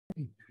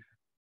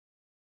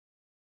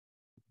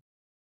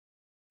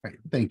Right.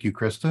 Thank you,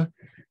 Krista.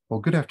 Well,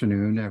 good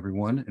afternoon,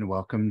 everyone, and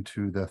welcome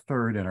to the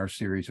third in our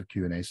series of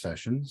Q&A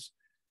sessions.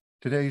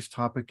 Today's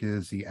topic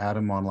is the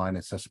ADAM Online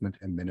Assessment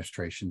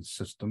Administration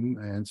System,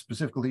 and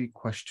specifically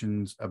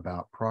questions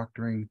about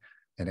proctoring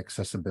and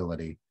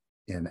accessibility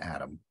in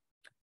ADAM.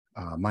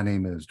 My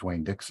name is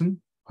Dwayne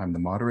Dixon. I'm the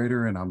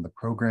moderator, and I'm the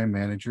program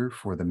manager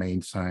for the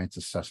Maine Science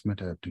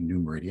Assessment at New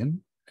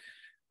Meridian.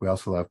 We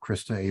also have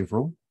Krista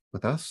Averill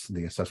with us,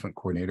 the assessment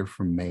coordinator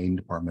from Maine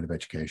Department of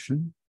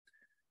Education.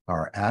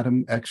 Our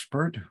ADAM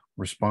expert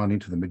responding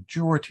to the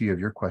majority of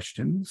your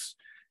questions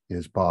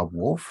is Bob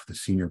Wolf, the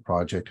Senior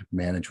Project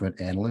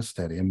Management Analyst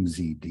at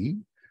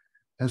MZD,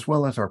 as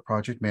well as our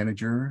project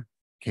manager,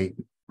 Kate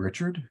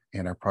Richard,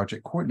 and our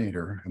project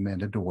coordinator,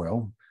 Amanda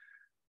Doyle,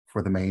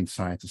 for the Maine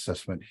Science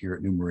Assessment here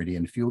at New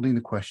Meridian, fielding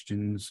the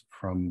questions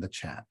from the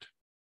chat.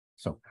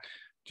 So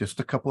just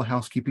a couple of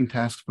housekeeping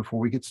tasks before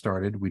we get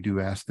started. We do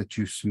ask that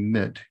you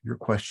submit your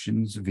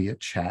questions via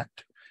chat.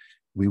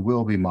 We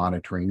will be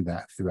monitoring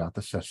that throughout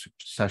the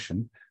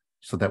session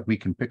so that we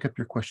can pick up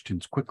your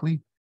questions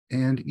quickly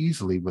and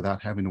easily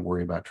without having to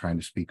worry about trying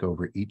to speak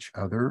over each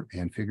other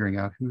and figuring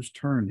out whose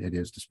turn it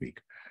is to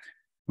speak.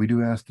 We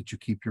do ask that you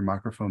keep your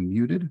microphone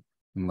muted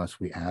unless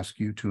we ask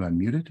you to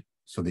unmute it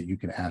so that you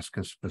can ask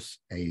us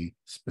a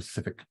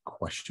specific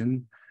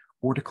question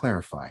or to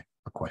clarify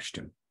a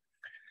question.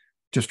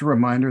 Just a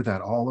reminder that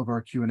all of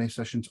our Q&A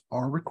sessions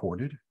are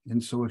recorded,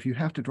 and so if you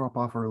have to drop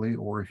off early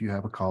or if you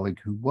have a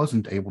colleague who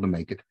wasn't able to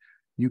make it,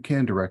 you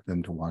can direct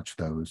them to watch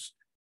those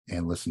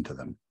and listen to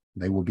them.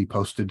 They will be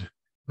posted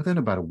within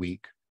about a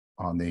week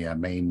on the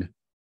Maine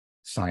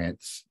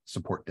Science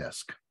Support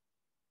Desk.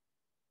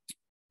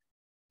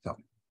 So,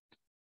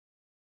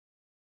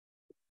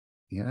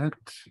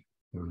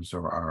 those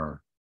are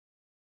our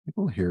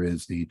people. Here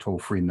is the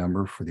toll-free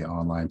number for the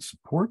online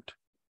support.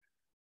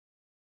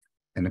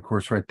 And of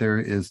course, right there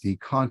is the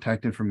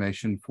contact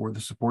information for the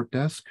support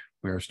desk.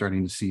 We are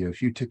starting to see a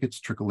few tickets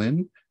trickle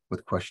in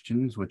with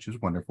questions, which is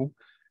wonderful.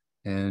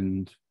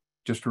 And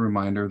just a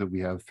reminder that we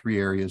have 3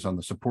 areas on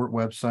the support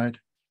website,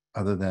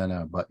 other than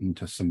a button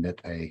to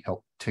submit a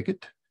help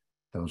ticket.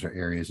 Those are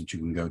areas that you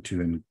can go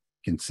to and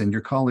can send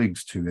your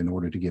colleagues to in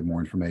order to get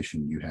more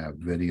information. You have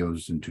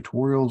videos and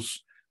tutorials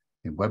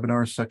in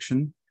webinars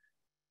section.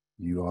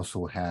 You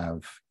also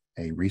have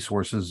a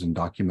resources and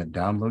document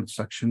download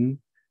section,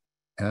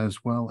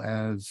 as well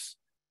as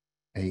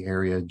an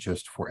area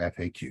just for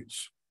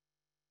FAQs.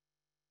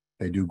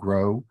 They do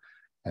grow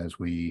as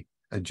we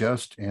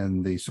adjust,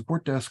 and the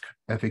support desk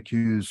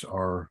FAQs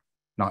are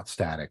not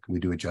static. We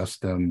do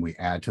adjust them, we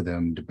add to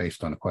them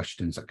based on the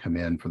questions that come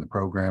in from the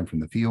program,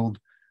 from the field.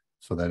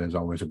 So that is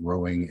always a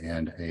growing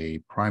and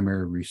a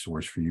primary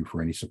resource for you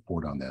for any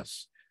support on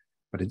this.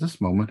 But at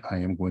this moment, I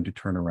am going to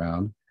turn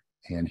around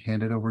and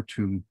hand it over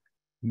to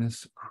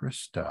Miss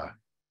Krista.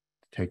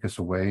 Take us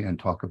away and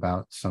talk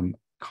about some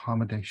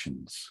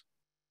accommodations.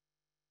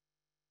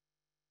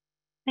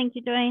 Thank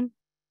you, Dwayne.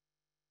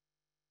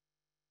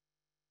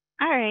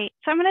 All right,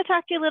 so I'm going to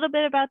talk to you a little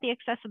bit about the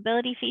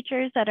accessibility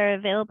features that are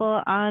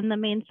available on the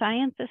Maine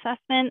Science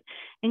Assessment,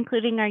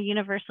 including our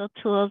universal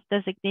tools,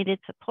 designated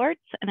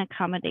supports, and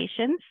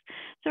accommodations.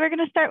 So we're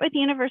going to start with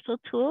universal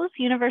tools.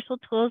 Universal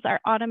tools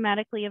are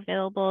automatically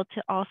available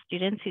to all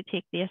students who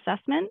take the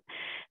assessment.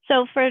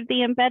 So for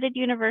the embedded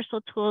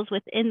universal tools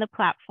within the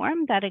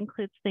platform, that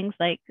includes things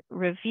like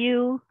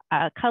review,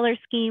 color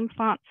scheme,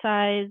 font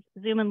size,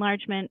 zoom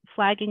enlargement,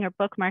 flagging or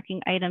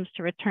bookmarking items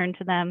to return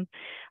to them,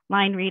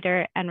 line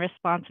reader, and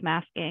response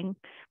masking,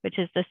 which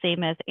is the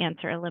same as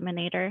answer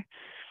eliminator.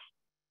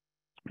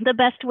 The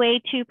best way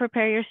to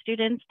prepare your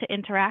students to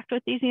interact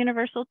with these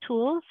universal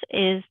tools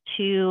is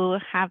to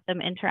have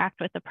them interact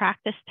with the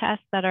practice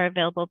tests that are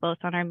available both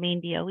on our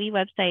Maine DOE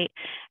website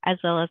as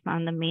well as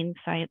on the Maine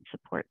Science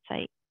Support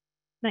site.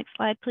 Next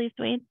slide, please,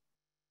 Dwayne.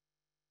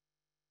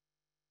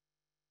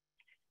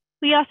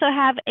 We also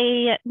have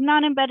a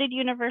non-embedded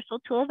universal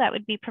tool that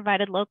would be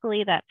provided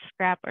locally, that's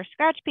scrap or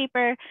scratch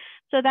paper.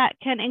 So that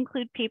can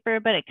include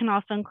paper, but it can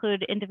also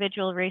include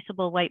individual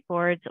erasable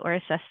whiteboards or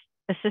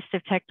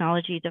assistive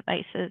technology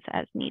devices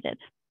as needed.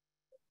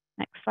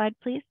 Next slide,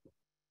 please.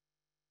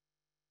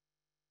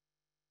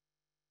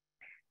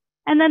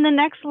 And then the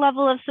next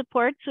level of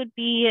supports would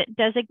be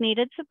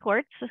designated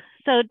supports.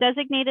 So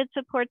designated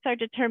supports are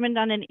determined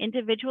on an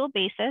individual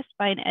basis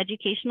by an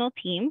educational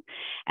team.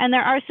 And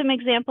there are some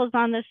examples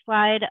on this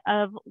slide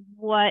of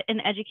what an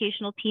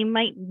educational team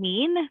might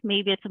mean.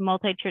 Maybe it's a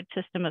multi-tiered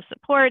system of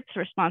supports,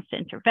 response to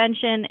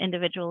intervention,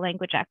 individual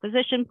language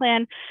acquisition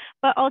plan.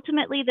 But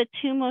ultimately, the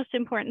 2 most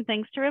important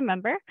things to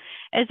remember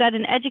is that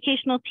an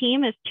educational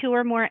team is 2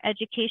 or more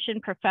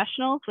education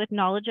professionals with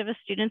knowledge of a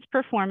student's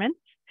performance,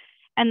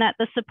 and that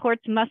the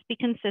supports must be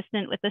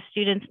consistent with the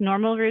student's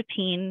normal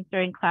routine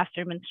during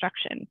classroom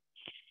instruction.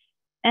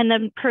 And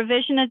the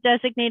provision of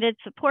designated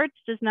supports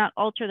does not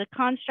alter the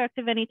construct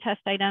of any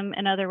test item.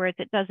 In other words,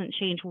 it doesn't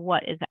change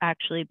what is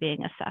actually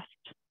being assessed.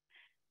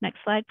 Next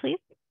slide, please.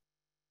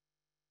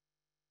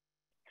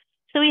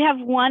 So we have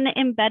one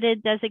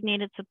embedded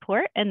designated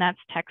support, and that's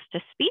text to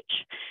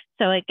speech.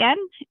 So again,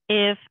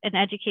 if an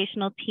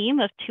educational team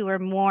of 2 or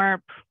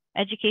more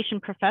education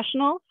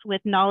professionals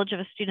with knowledge of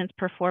a student's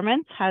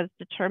performance has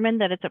determined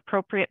that it's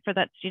appropriate for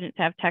that student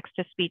to have text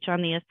to speech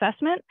on the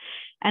assessment,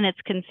 and it's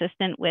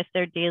consistent with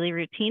their daily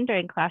routine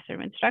during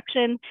classroom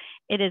instruction,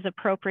 it is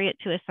appropriate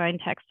to assign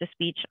text to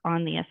speech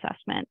on the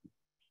assessment.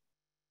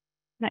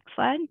 Next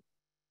slide.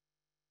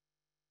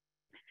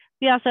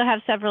 We also have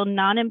several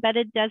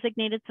non-embedded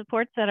designated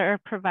supports that are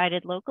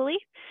provided locally.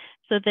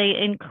 So they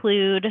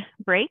include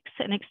breaks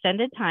and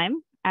extended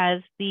time,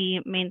 as the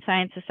Maine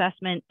Science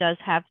Assessment does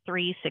have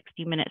 3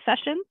 60-minute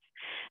sessions.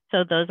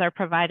 So those are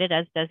provided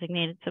as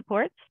designated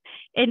supports.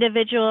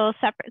 Individual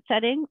separate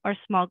setting or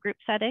small group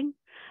setting.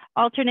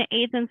 Alternate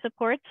aids and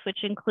supports, which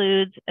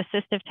includes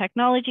assistive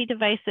technology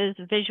devices,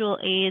 visual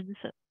aids,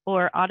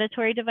 or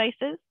auditory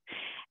devices.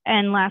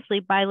 And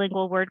lastly,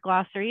 bilingual word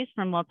glossaries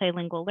for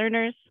multilingual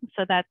learners.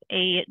 So that's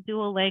a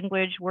dual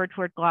language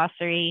word-to-word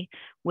glossary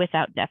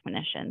without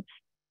definitions.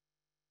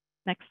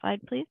 Next slide,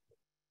 please.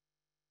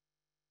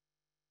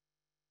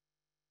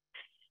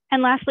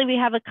 And lastly, we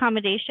have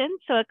accommodations.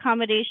 So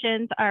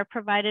accommodations are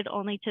provided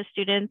only to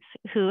students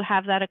who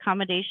have that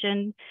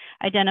accommodation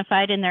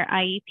identified in their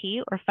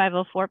IEP or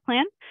 504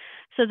 plan.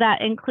 So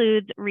that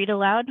includes read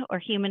aloud or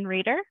human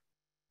reader,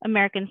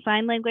 American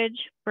Sign Language,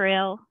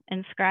 Braille,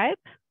 and Scribe.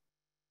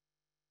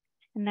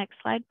 And next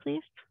slide, please.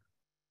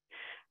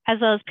 As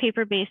well as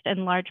paper-based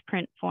and large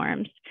print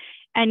forms.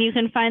 And you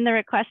can find the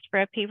request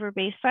for a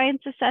paper-based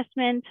science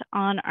assessment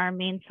on our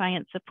Maine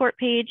Science support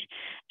page.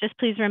 Just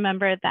please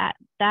remember that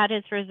that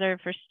is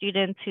reserved for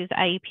students whose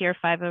IEP or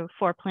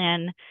 504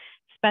 plan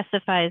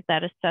specifies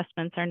that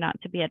assessments are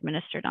not to be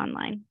administered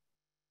online.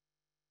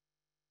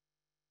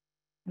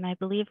 And I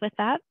believe with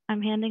that,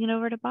 I'm handing it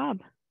over to Bob.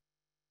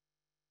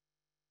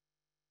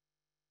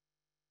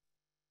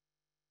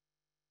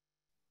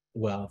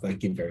 Well,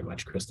 thank you very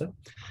much, Krista.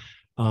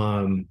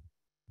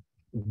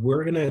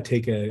 We're going to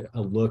take a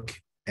look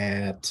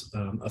at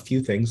a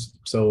few things.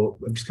 So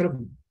I've just kind of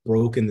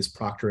broken this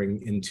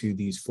proctoring into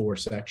these 4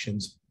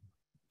 sections,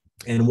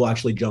 and we'll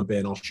actually jump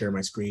in. I'll share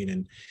my screen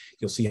and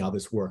you'll see how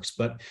this works.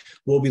 But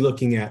we'll be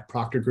looking at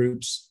proctor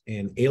groups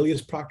and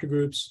alias proctor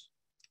groups,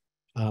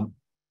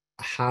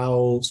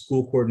 how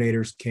school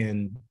coordinators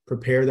can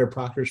prepare their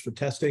proctors for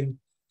testing,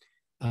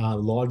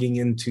 logging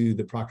into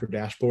the proctor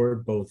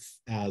dashboard, both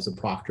as a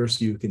proctor,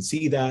 so you can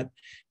see that,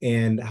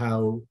 and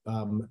how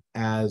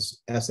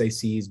as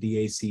SACs,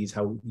 DACs,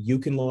 how you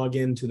can log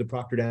into the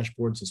proctor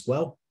dashboards as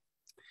well.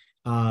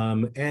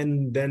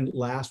 And then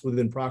last,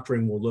 within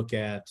proctoring, we'll look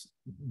at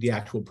the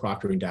actual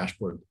proctoring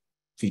dashboard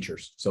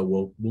features. So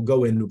we'll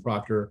go into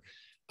proctor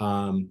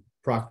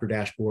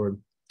dashboard.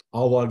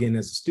 I'll log in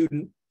as a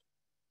student,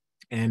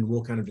 and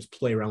we'll kind of just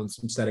play around with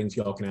some settings.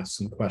 Y'all can ask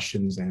some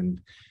questions,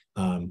 and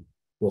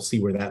we'll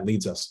see where that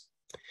leads us.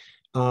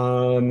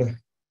 Go ahead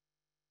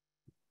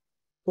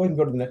and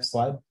go to the next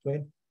slide,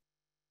 Dwayne,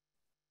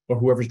 or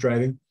whoever's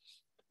driving.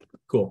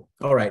 Cool.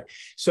 All right.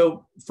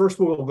 So first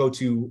we'll go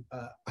to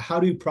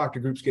how do proctor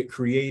groups get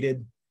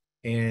created,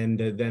 and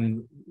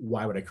then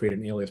why would I create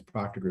an alias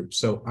proctor group?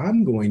 So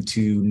I'm going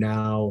to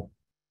now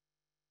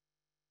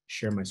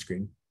share my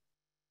screen.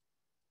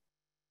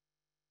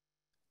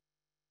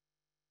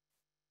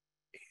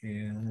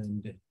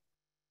 And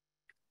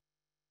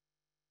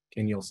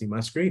can you all see my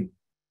screen?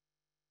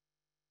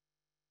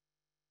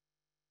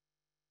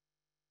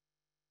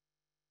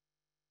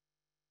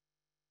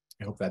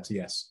 I hope that's a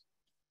yes.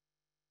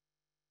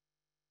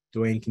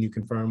 Dwayne, can you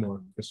confirm,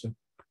 or Krista,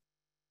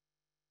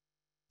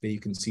 that you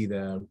can see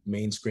the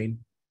main screen?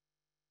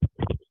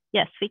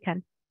 Yes, we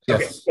can.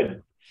 Yes. Okay.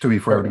 To me,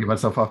 before I get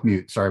myself off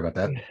mute. Sorry about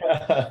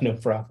that. No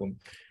problem.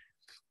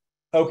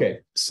 Okay,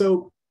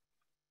 so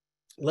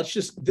let's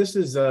just, this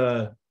is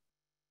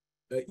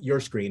your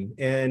screen,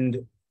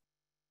 and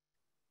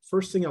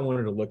first thing I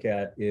wanted to look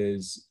at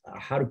is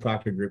how do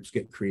proctor groups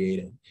get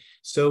created?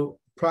 So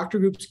proctor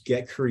groups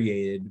get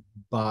created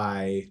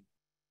by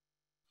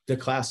the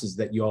classes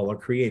that you all are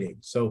creating.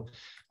 So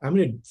I'm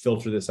going to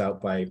filter this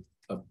out by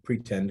a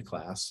pretend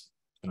class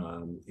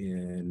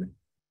in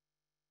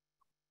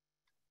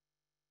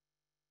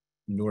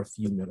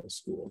Northview Middle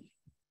School.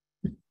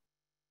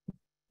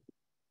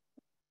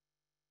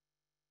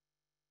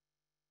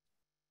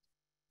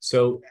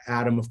 So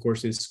Adam, of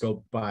course, is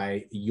scoped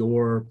by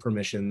your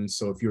permissions.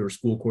 So if you're a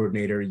school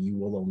coordinator, you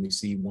will only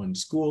see one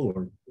school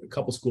or a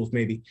couple schools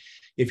maybe.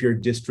 If you're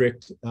a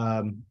district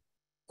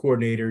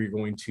coordinator, you're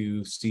going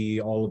to see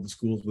all of the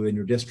schools within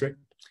your district.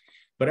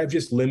 But I've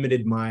just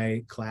limited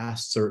my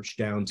class search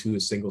down to a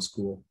single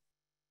school.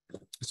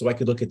 So I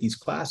could look at these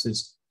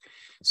classes.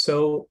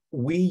 So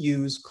we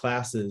use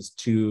classes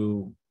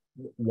to,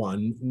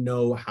 one,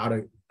 know how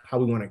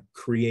we want to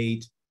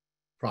create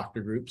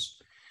proctor groups.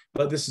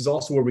 But this is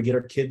also where we get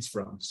our kids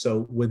from.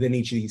 So within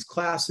each of these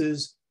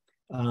classes,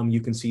 you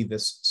can see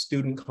this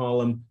student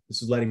column.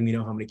 This is letting me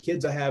know how many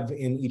kids I have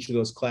in each of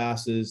those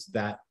classes.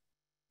 That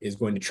is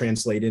going to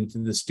translate into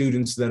the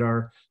students that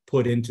are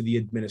put into the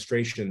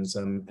administrations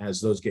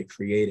as those get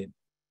created.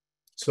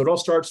 So it all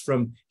starts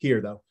from here,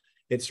 though.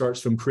 It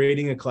starts from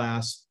creating a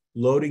class,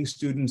 loading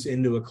students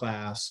into a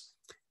class,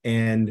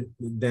 and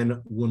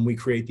then when we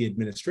create the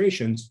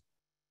administrations,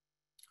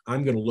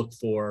 I'm going to look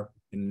for,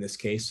 in this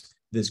case,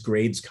 this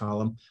grades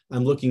column,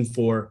 I'm looking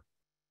for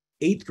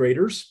 8th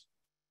graders,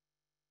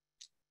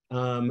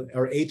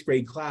 or 8th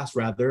grade class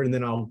rather, and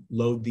then I'll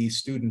load these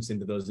students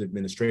into those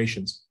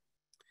administrations.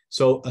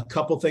 So a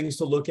couple things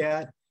to look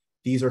at.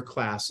 These are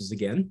classes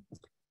again,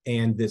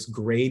 and this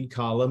grade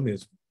column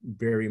is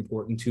very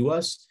important to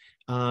us.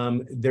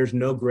 There's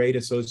no grade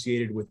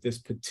associated with this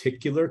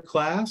particular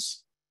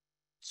class.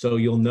 So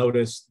you'll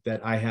notice that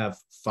I have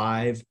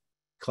 5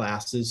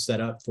 classes set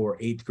up for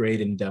 8th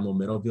grade in Demo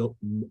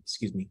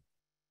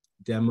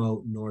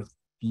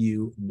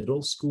Northview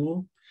Middle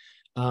School.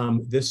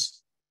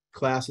 This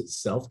class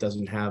itself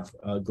doesn't have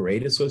a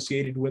grade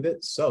associated with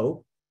it.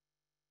 So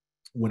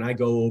when I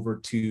go over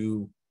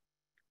to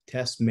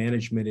Test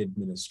Management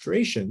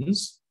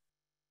Administrations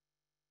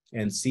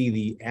and see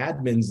the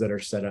admins that are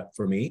set up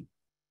for me,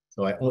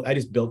 so I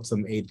just built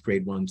some 8th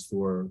grade ones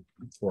for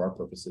our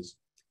purposes.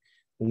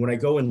 But when I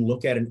go and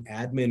look at an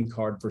admin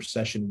card for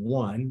session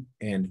 1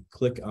 and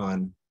click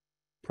on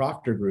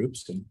proctor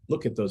groups and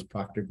look at those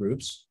proctor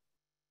groups,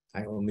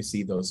 I only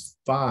see those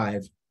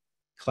 5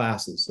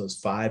 classes. Those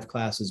 5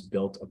 classes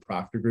built a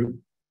proctor group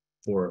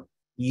for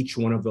each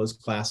one of those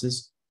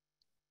classes.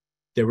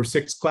 There were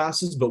 6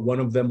 classes, but one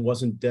of them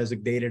wasn't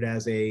designated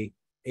as a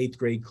 8th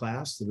grade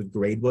class. The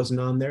grade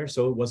wasn't on there,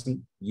 so it wasn't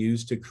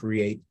used to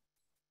create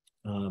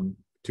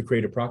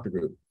a proctor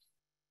group.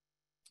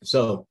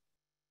 So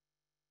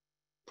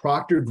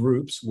proctor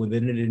groups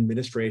within an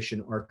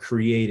administration are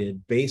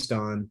created based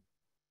on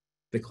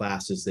the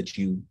classes that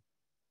you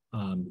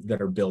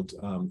that are built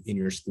in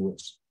your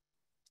schools.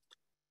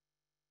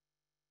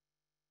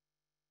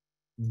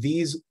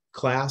 These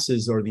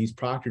classes or these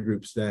proctor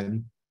groups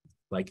then,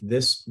 like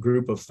this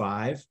group of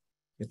 5,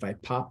 if I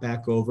pop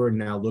back over and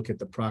now look at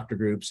the proctor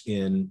groups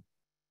in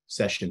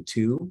session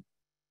 2,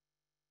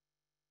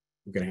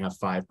 we're going to have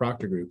 5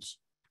 proctor groups.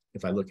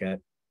 If I look at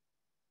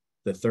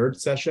the 3rd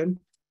session,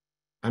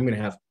 I'm going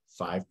to have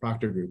 5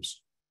 proctor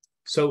groups.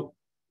 So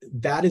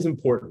that is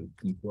important.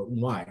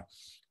 Why?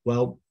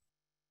 Well,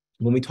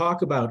 when we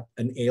talk about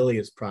an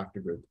alias proctor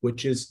group,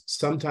 which is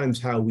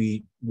sometimes how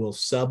we will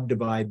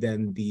subdivide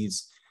then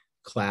these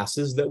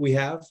classes that we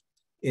have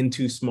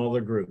into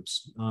smaller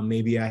groups.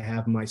 Maybe I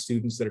have my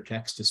students that are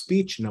text to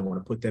speech and I want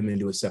to put them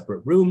into a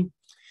separate room.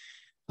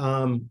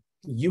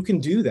 You can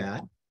do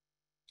that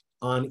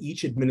on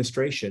each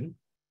administration.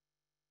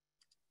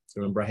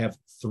 Remember, I have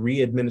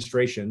 3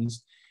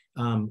 administrations.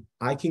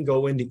 I can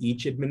go into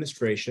each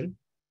administration,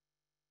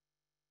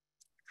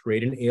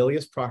 create an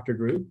alias proctor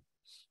group,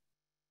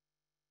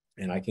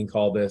 and I can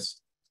call this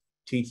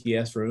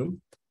TTS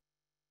room.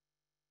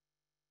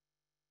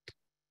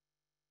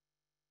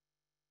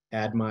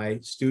 Add my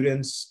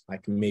students. I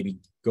can maybe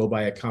go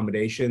by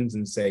accommodations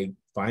and say,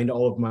 find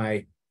all of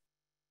my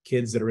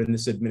kids that are in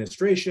this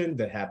administration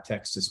that have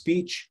text to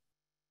speech.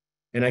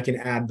 And I can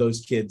add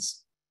those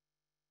kids,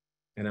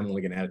 and I'm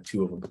only going to add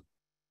 2 of them.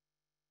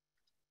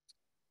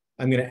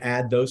 I'm going to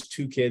add those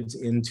 2 kids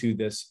into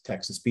this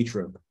text to speech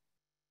room.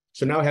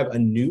 So now I have a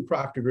new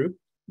proctor group.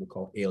 We'll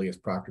call alias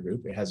proctor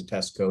group. It has a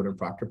test code and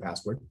proctor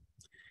password.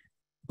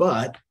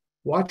 But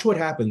watch what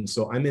happens.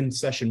 So I'm in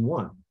session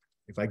 1.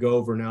 If I go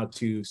over now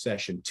to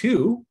session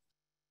 2,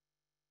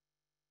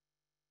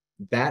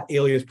 that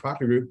alias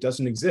proctor group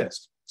doesn't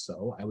exist.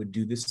 So I would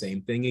do the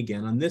same thing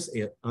again on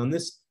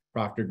this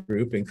proctor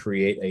group and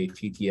create a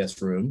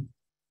TTS room.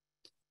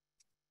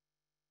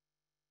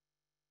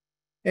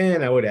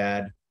 And I would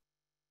add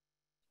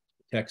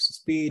text to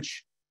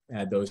speech,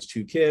 add those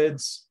 2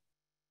 kids,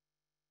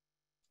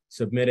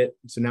 submit it.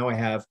 So now I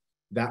have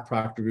that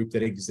proctor group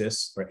that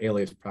exists, or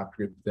alias proctor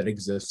group that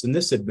exists in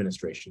this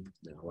administration.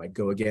 Now I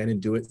go again and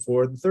do it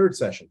for the 3rd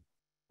session.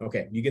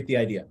 Okay, you get the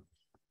idea.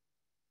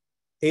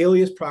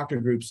 Alias proctor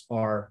groups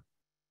are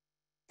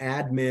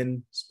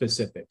admin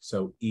specific.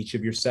 So each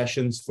of your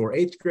sessions for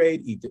 8th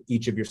grade,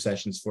 each of your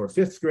sessions for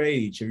 5th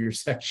grade, each of your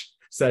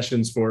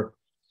sessions for,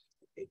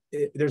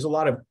 there's a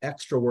lot of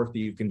extra work that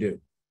you can do.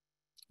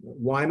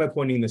 Why am I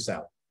pointing this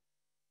out?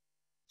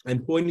 I'm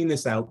pointing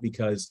this out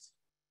because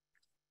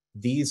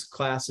these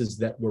classes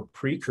that were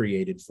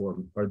pre-created for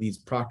me, or these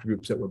proctor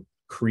groups that were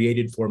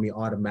created for me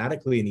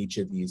automatically in each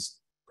of these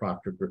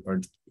proctor group,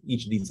 or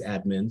each of these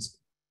admins,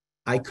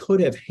 I could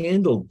have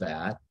handled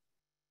that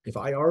if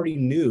I already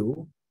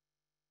knew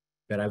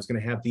that I was going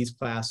to have these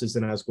classes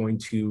and I was going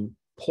to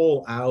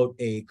pull out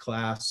a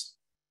class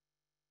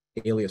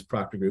alias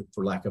proctor group,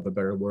 for lack of a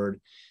better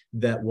word,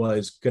 that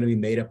was going to be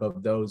made up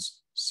of those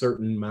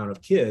certain amount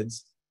of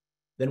kids.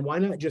 Then why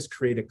not just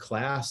create a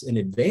class in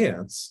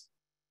advance,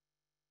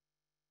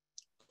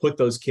 put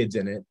those kids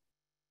in it,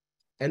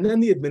 and then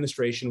the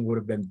administration would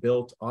have been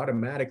built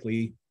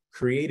automatically,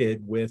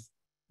 created with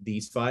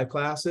these 5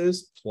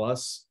 classes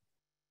plus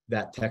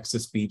that text to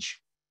speech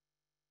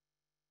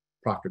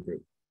proctor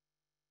group.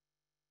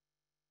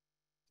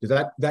 Does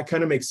that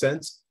kind of make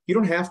sense? You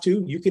don't have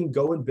to. You can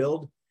go and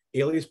build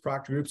alias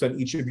proctor groups on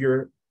each of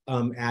your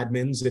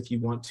admins if you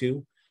want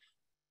to.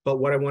 But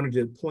what I wanted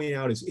to point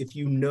out is if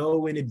you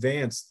know in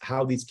advance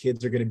how these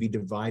kids are going to be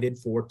divided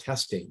for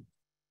testing,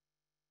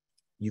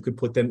 you could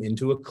put them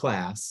into a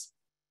class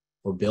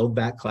or build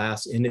that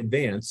class in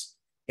advance,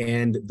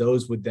 and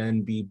those would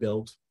then be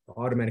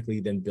automatically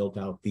built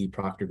out the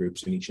proctor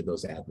groups in each of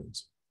those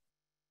admins.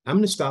 I'm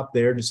going to stop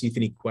there to see if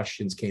any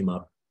questions came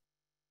up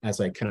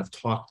as I kind of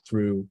talked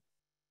through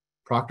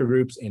proctor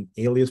groups and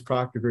alias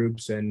proctor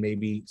groups and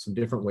maybe some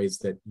different ways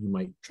that you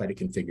might try to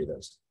configure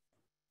those.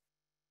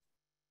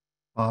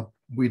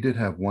 We did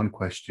have one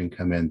question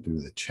come in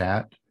through the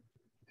chat.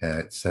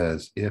 It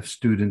says, if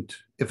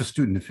a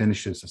student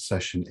finishes a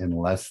session in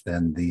less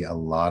than the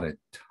allotted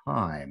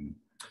time,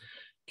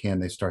 can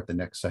they start the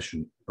next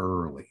session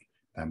early?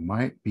 That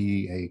might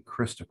be a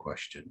Krista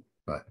question,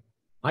 but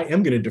I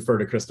am going to defer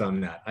to Krista on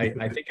that. I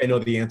think I know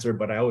the answer,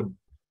 but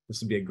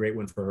this would be a great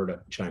one for her to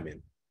chime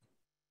in.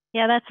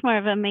 Yeah, that's more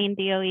of a Maine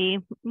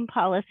DOE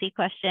policy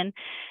question.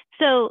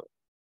 So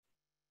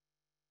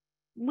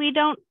we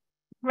don't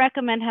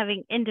recommend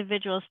having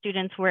individual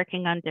students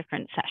working on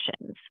different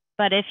sessions.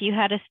 But if you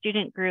had a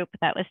student group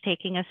that was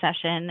taking a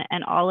session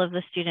and all of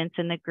the students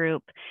in the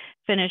group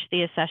finished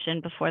the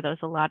session before those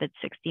allotted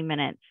 60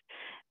 minutes,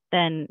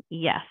 then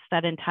yes,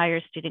 that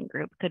entire student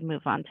group could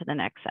move on to the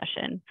next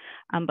session.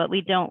 But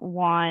we don't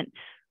want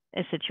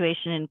a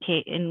situation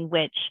in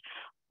which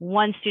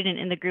one student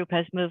in the group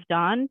has moved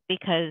on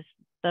because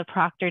the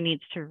proctor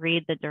needs to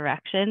read the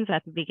directions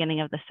at the beginning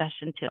of the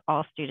session to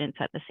all students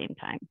at the same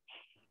time.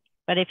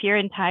 But if your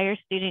entire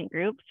student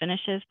group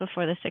finishes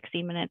before the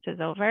 60 minutes is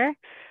over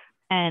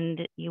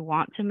and you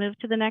want to move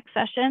to the next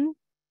session,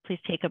 please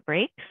take a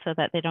break so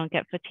that they don't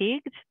get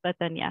fatigued. But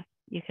then yes,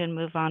 you can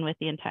move on with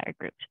the entire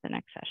group to the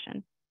next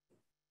session.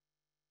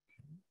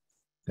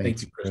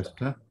 Thank you,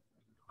 Krista.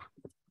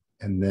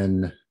 And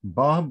then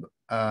Bob,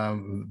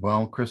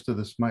 well, Krista,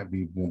 this might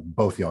be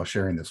both y'all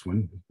sharing this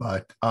one,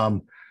 but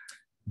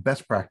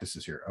best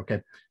practices here.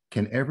 Okay.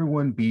 Can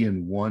everyone be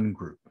in one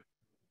group?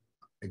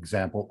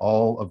 Example,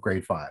 all of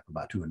grade 5,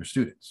 about 200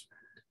 students.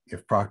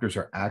 If proctors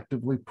are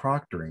actively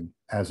proctoring,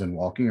 as in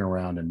walking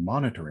around and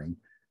monitoring,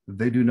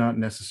 they do not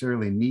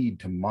necessarily need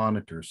to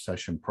monitor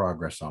session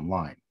progress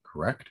online,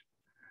 correct?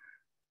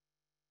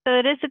 So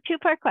it is a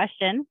two-part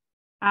question.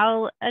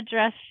 I'll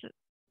address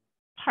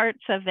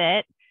parts of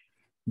it.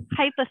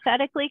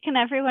 Hypothetically, can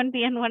everyone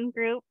be in one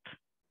group?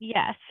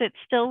 Yes, it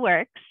still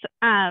works.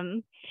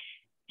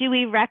 Do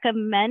we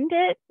recommend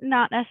it?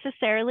 Not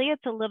necessarily.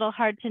 It's a little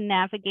hard to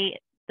navigate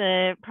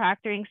the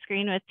proctoring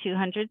screen with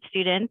 200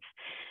 students.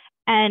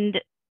 And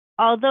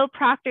although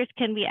proctors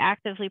can be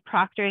actively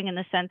proctoring in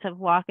the sense of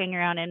walking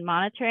around and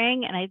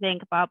monitoring, and I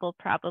think Bob will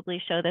probably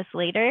show this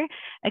later,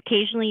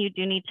 occasionally you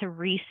do need to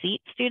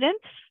reseat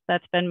students.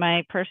 That's been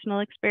my personal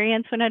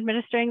experience when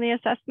administering the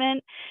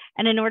assessment.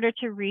 And in order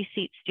to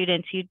reseat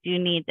students, you do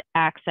need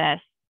access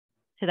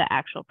to the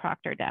actual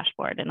proctor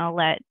dashboard. And I'll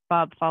let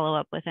Bob follow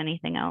up with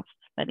anything else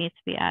that needs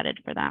to be added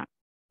for that.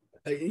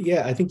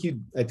 Yeah, I think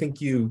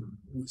you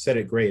said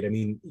it great. I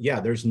mean,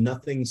 yeah, there's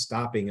nothing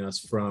stopping us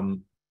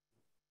from,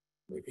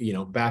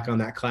 back on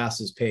that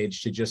classes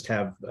page to just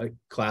have a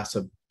class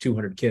of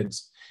 200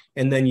 kids,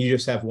 and then you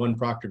just have one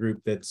proctor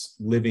group that's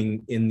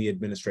living in the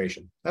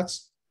administration.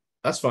 That's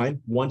fine.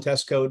 One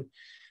test code.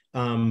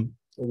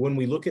 When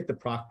we look at the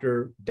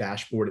proctor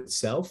dashboard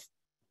itself,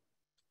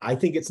 I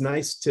think it's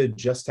nice to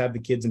just have the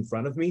kids in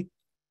front of me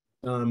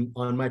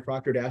on my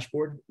proctor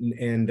dashboard,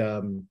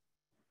 and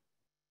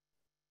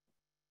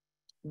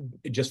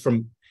just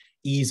from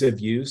ease of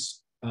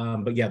use.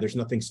 But yeah, there's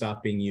nothing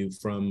stopping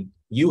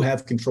you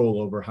have control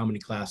over how many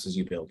classes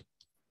you build.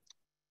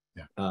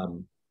 Yeah.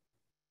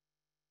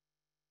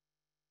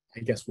 I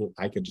guess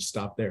I could just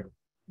stop there.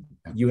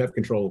 Yeah. You have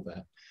control of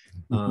that.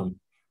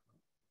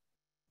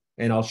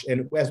 And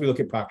as we look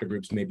at proctor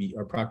groups, maybe,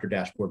 or proctor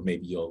dashboard,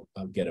 maybe you'll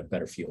get a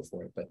better feel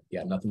for it. But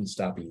yeah, nothing's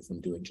stopping you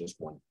from doing just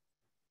one.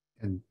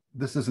 And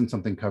this isn't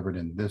something covered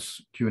in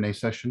this Q&A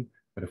session,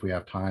 but if we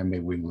have time,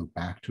 maybe we can loop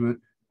back to it.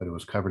 But it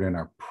was covered in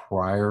our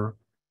prior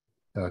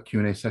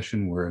Q&A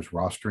session, whereas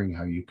rostering,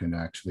 how you can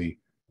actually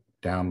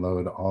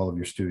download all of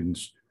your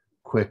students,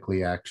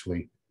 quickly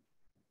actually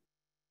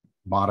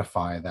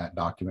modify that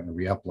document and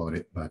re-upload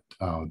it. But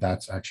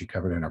that's actually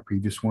covered in our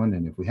previous one.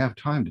 And if we have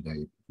time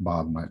today,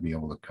 Bob might be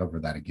able to cover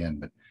that again.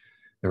 But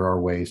there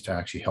are ways to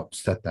actually help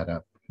set that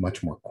up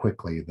much more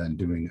quickly than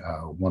doing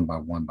a one by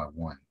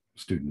one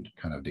student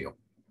kind of deal.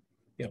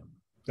 Yeah,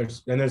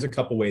 there's a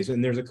couple ways,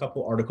 and there's a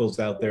couple articles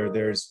out there.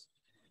 There is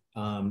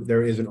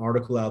an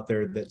article out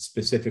there that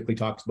specifically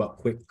talks about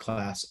quick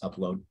class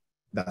upload.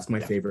 That's my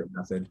favorite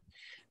method.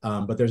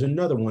 But there's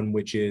another one,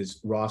 which is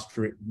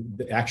rostering,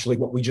 actually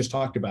what we just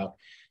talked about,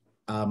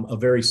 a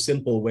very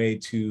simple way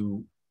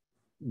to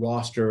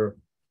roster.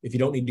 If you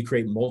don't need to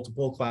create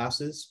multiple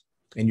classes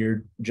and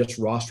you're just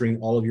rostering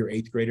all of your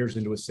 8th graders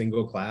into a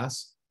single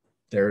class,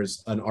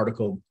 there's an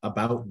article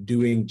about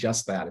doing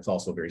just that. It's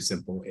also very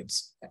simple.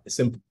 It's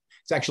simple.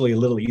 It's actually a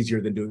little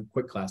easier than doing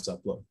quick class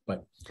upload,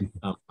 but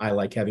I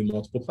like having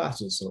multiple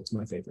classes, so it's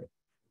my favorite.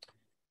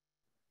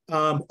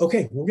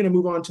 Okay, we're going to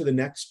move on to the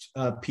next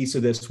piece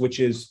of this, which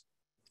is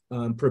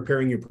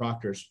preparing your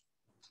proctors.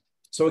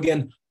 So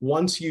again,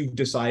 once you've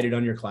decided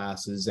on your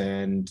classes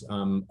and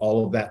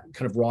all of that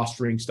kind of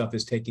rostering stuff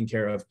is taken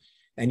care of,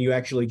 and you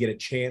actually get a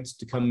chance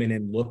to come in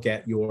and look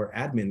at your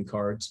admin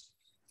cards,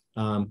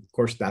 of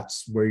course,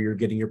 that's where you're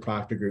getting your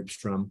proctor groups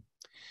from.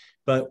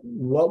 But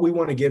what we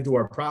want to give to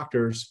our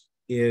proctors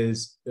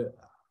is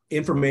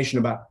information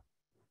about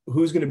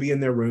who's going to be in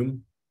their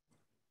room,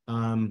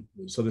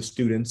 so the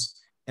students,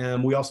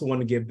 and we also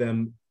want to give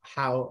them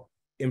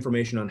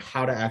information on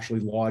how to actually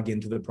log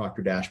into the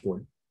proctor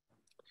dashboard.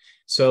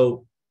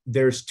 So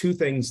there's two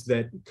things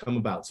that come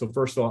about. So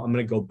first of all, I'm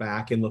going to go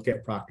back and look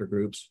at proctor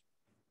groups.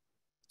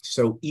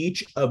 So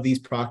each of these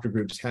proctor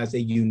groups has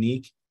a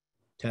unique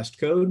test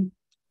code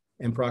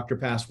and proctor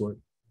password.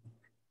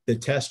 The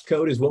test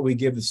code is what we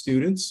give the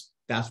students.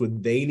 That's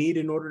what they need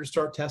in order to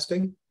start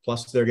testing.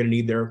 Plus, they're going to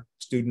need their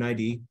student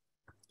ID.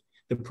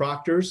 The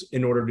proctors,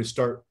 in order to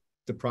start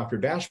the proctor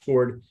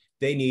dashboard,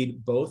 they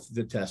need both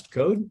the test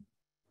code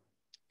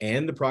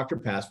and the proctor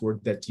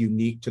password that's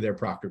unique to their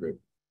proctor group.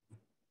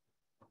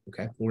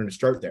 Okay, we're going to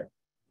start there.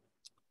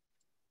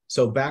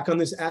 So back on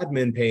this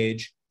admin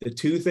page, the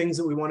two things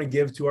that we want to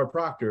give to our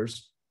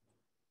proctors,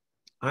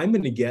 I'm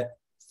going to get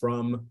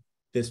from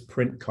this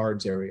print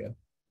cards area.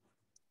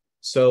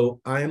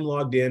 So I am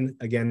logged in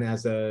again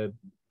as a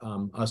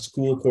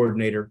school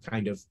coordinator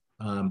kind of.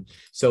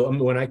 So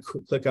when I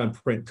click on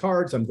print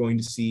cards, I'm going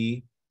to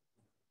see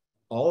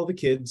all of the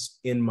kids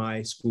in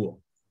my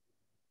school.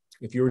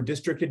 If you're a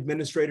district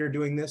administrator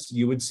doing this,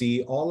 you would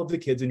see all of the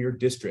kids in your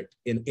district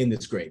in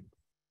this grade.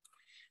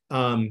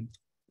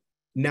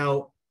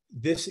 Now,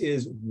 this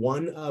is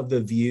one of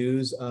the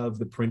views of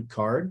the print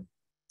card.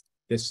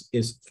 This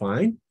is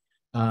fine.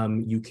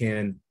 You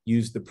can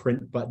use the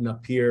print button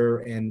up here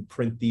and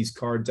print these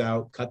cards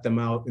out, cut them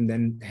out, and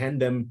then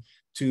hand them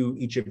to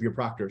each of your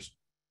proctors.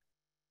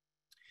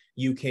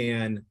 You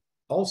can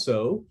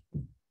also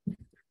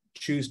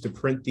choose to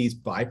print these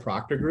by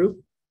proctor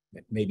group.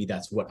 Maybe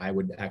that's what I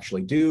would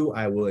actually do.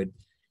 I would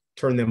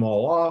turn them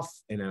all off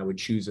and I would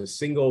choose a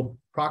single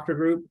proctor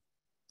group.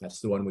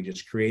 That's the one we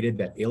just created,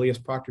 that alias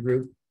proctor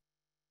group.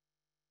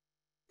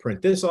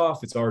 Print this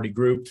off, it's already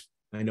grouped.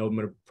 I know I'm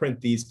going to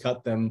print these,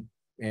 cut them,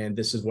 and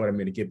this is what I'm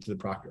going to give to the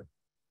proctor.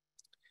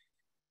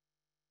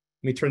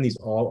 Let me turn these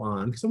all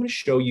on because I'm going to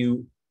show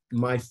you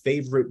my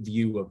favorite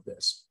view of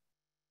this.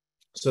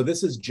 So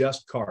this is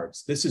just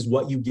cards. This is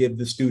what you give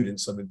the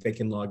students so that they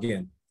can log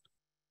in.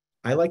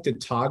 I like to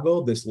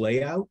toggle this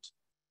layout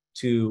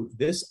to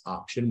this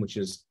option, which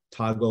is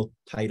toggle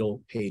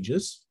title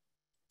pages.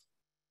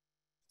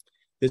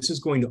 This is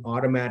going to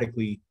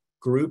automatically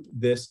group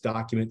this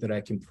document that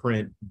I can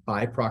print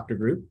by proctor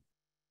group.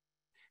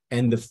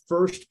 And the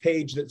first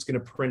page that's going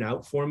to print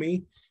out for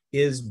me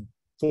is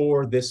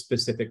for this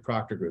specific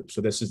proctor group.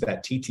 So this is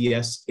that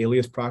TTS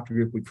alias proctor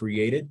group we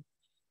created.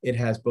 It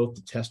has both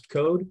the test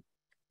code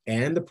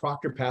and the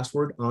proctor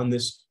password on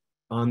this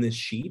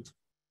sheet,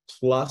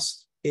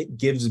 plus it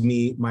gives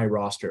me my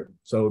roster.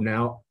 So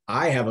now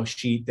I have a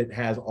sheet that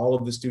has all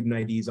of the student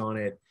IDs on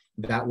it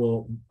that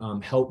will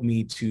help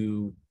me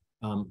to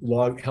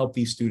help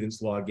these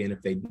students log in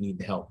if they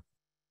need help.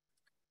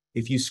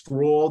 If you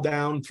scroll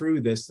down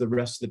through this, the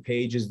rest of the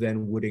pages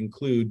then would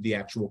include the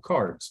actual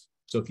cards.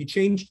 So if you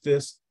change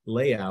this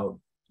layout,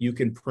 you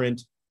can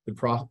print the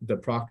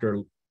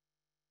proctor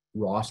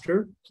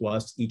roster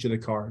plus each of the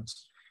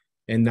cards.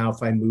 And now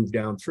if I move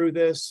down through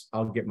this,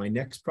 I'll get my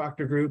next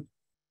proctor group.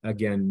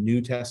 Again,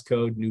 new test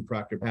code, new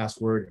proctor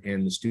password,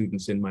 and the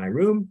students in my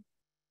room,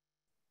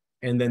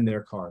 and then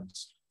their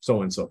cards, so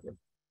on and so forth.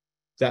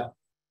 Does that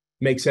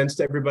make sense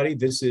to everybody?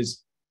 This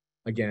is,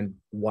 again,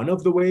 one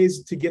of the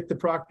ways to get the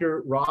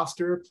proctor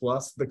roster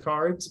plus the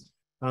cards.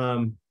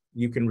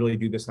 You can really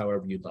do this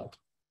however you'd like.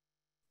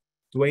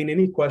 Dwayne,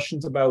 any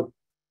questions about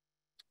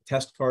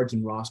test cards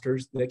and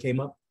rosters that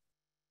came up?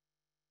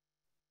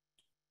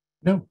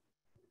 No.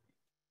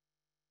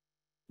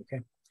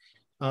 Okay.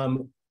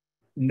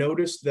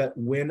 Notice that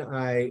when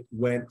I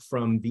went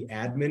from the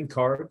admin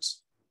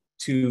cards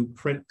to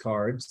print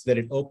cards, that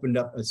it opened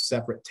up a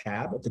separate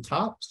tab at the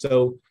top.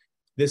 So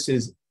this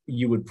is,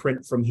 you would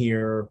print from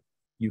here,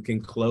 you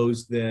can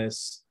close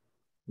this,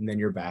 and then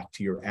you're back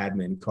to your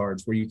admin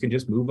cards where you can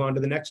just move on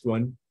to the next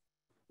one,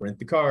 print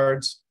the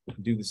cards,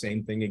 do the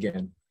same thing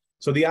again.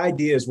 So the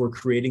idea is we're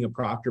creating a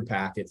proctor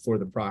packet for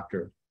the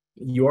proctor.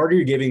 You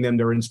already giving them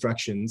their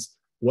instructions,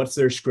 what's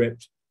their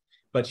script,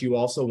 but you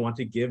also want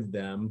to give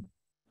them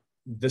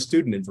the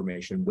student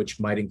information, which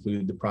might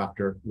include the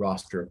proctor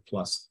roster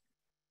plus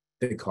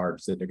the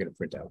cards that they're going to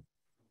print out.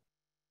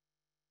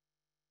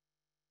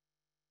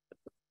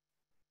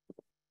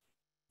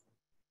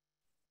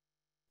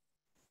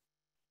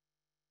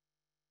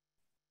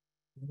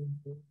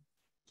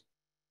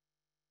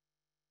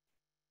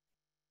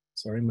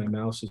 Sorry, my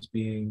mouse is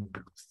being,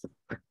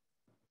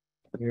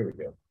 here we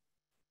go.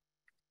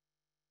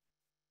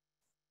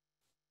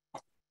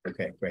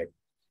 Okay, great.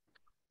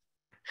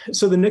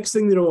 So the next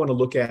thing that I want to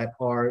look at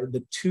are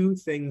the two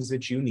things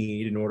that you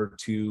need in order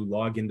to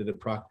log into the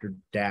Proctor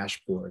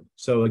dashboard.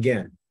 So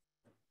again,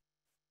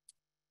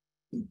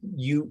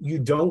 you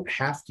don't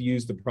have to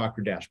use the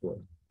Proctor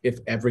dashboard if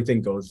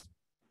everything goes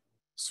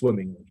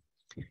swimmingly,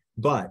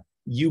 but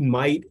you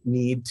might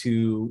need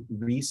to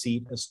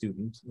reseat a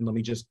student. And let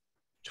me just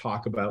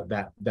talk about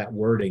that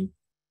wording.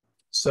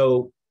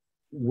 So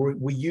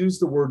we use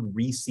the word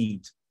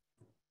reseat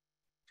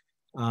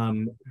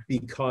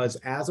because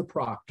as a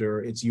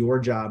proctor, it's your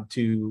job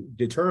to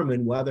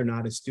determine whether or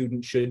not a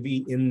student should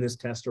be in this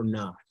test or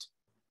not.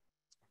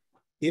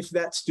 If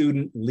that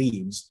student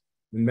leaves,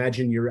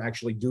 imagine you're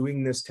actually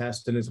doing this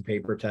test and it's a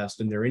paper test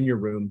and they're in your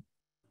room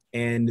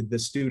and the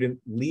student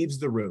leaves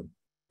the room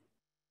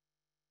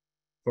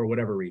for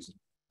whatever reason.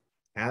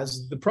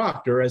 As the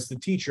proctor, as the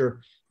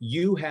teacher,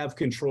 you have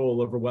control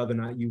over whether or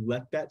not you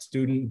let that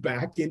student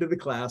back into the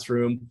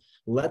classroom,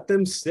 let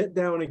them sit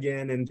down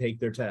again and take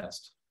their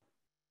test.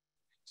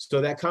 So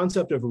that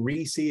concept of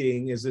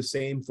reseating is the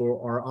same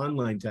for our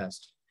online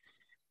test.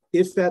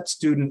 If that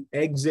student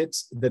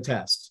exits the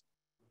test,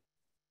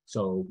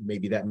 so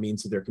maybe that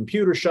means that their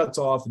computer shuts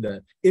off,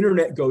 the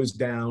internet goes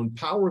down,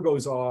 power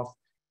goes off,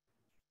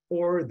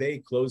 or they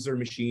close their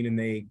machine and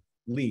they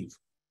leave.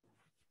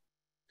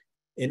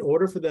 In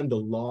order for them to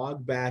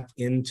log back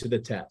into the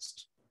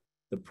test,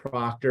 the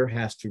proctor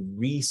has to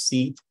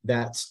reseat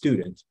that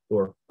student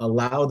or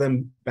allow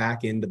them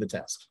back into the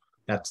test.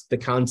 That's the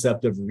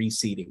concept of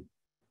reseating.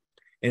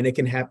 And it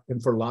can happen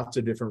for lots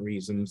of different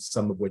reasons,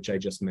 some of which I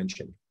just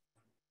mentioned.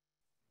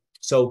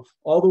 So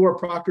although our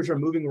proctors are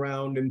moving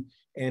around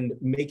and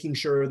making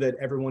sure that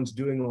everyone's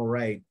doing all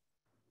right,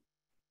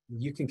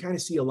 you can kind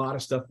of see a lot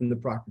of stuff in the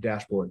proctor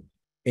dashboard,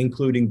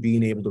 including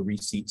being able to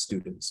reseat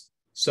students.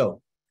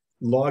 So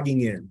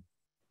logging in.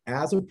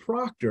 As a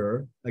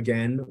proctor,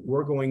 again,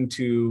 we're going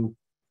to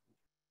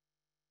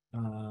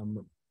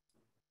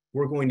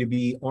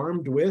be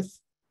armed with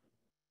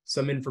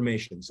some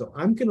information. So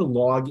I'm going to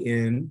log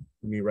in.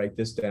 Let me write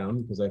this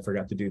down because I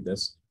forgot to do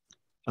this.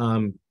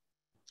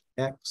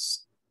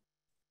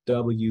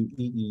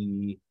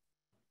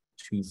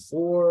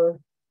 XWEE24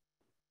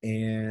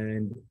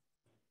 and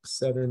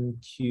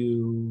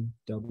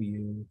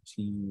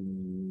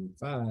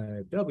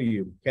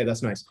 7QWT5W. Okay,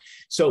 that's nice.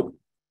 So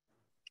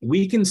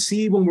we can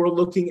see when we're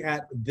looking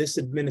at this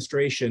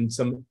administration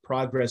some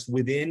progress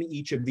within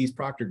each of these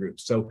proctor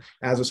groups. So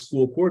as a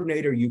school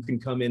coordinator, you can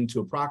come into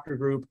a proctor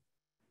group.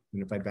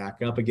 And if I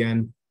back up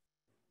again,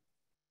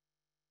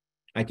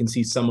 I can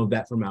see some of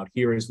that from out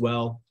here as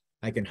well.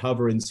 I can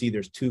hover and see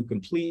there's 2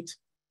 complete.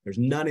 There's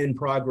none in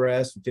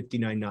progress,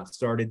 59 not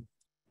started.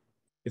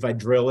 If I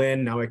drill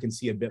in, now I can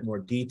see a bit more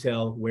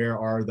detail. Where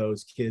are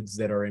those kids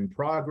that are in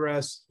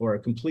progress or are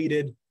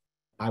completed?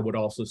 I would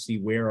also see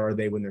where are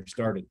they when they're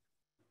started.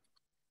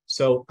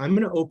 So I'm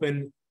going to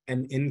open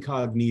an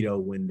incognito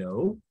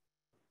window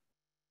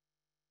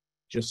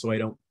just so I'm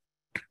going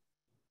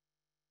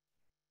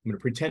to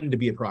pretend to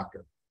be a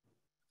proctor.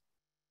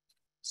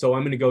 So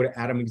I'm going to go to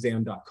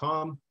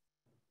adamexam.com.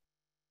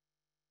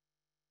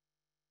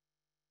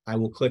 I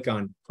will click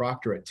on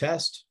Proctor at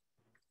Test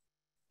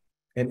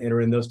and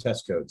enter in those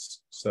test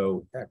codes.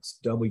 So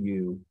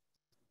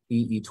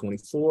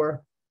XWEE24,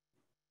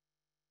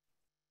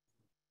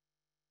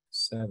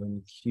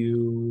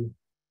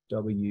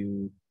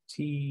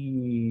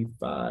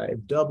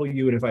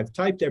 7QWT5W. And if I've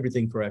typed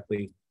everything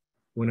correctly,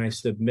 when I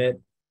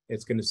submit,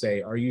 it's going to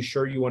say, are you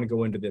sure you want to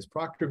go into this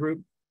proctor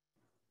group?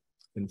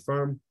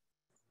 Confirm.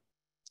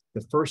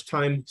 The first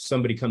time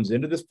somebody comes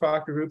into this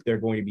proctor group, they're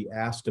going to be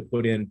asked to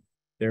put in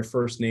their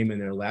first name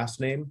and their last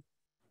name.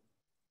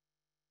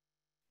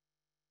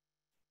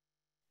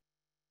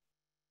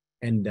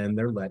 And then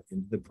they're let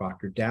into the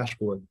proctor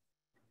dashboard.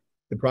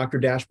 The proctor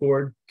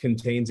dashboard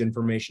contains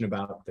information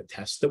about the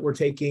tests that we're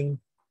taking,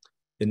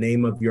 the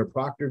name of your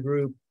proctor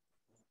group.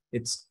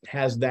 It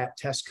has that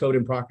test code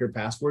and proctor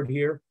password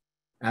here.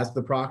 As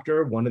the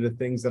proctor, one of the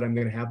things that I'm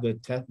going to have the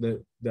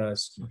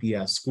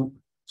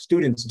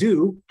students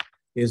do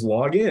is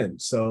log in.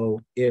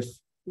 So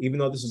even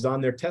though this is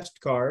on their test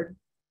card,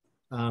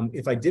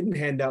 if I didn't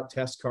hand out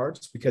test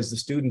cards because the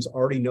students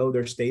already know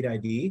their state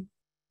ID,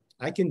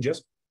 I can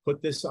just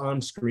put this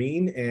on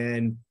screen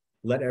and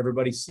let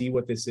everybody see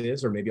what this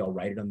is, or maybe I'll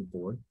write it on the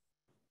board.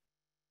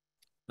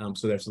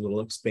 So there's a little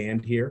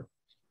expand here.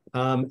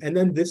 And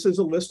then this is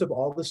a list of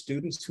all the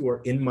students who are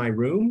in my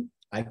room.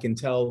 I can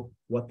tell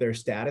what their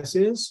status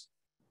is.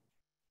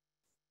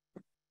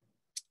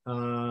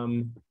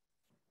 And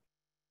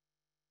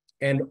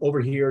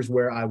over here is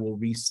where I will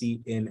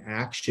reseat in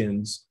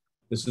actions.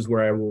 This is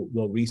where I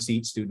will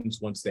reseat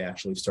students once they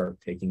actually start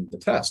taking the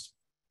test.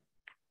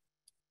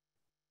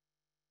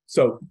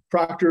 So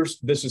proctors,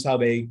 this is how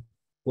they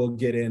will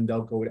get in.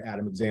 They'll go to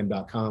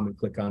adamexam.com and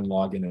click on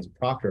login as a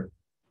proctor.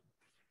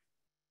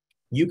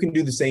 You can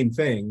do the same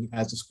thing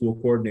as a school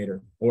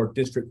coordinator or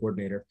district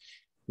coordinator.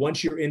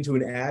 Once you're into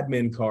an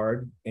admin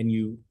card and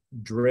you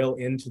drill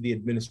into the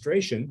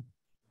administration,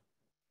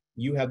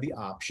 you have the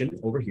option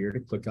over here to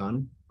click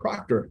on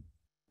proctor.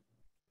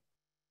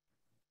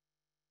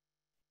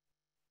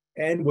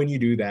 And when you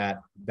do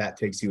that, that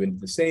takes you into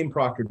the same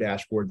Proctor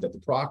dashboard that the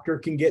proctor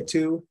can get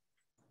to.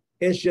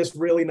 It's just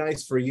really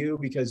nice for you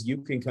because you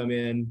can come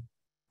in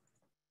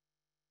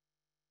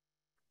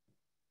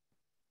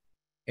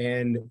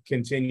and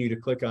continue to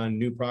click on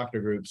new proctor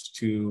groups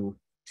to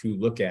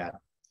look at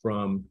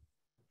from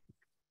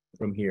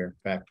here.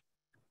 In fact,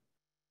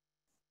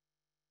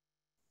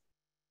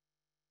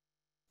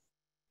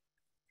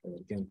 try that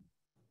again.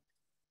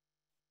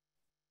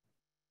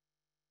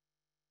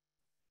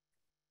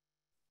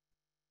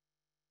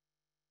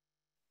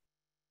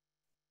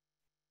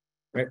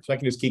 Right, so I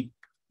can just keep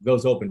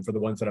those open for the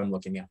ones that I'm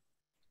looking at.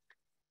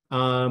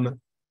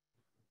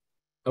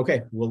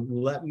 Okay, well,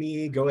 let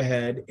me go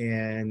ahead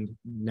and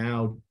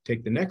now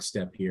take the next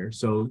step here.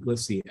 So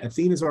let's see,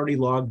 Athena's already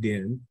logged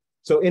in.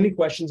 So any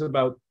questions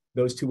about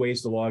those two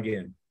ways to log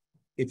in?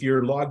 If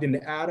you're logged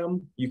into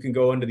Atom, you can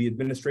go under the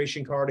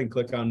administration card and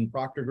click on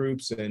Proctor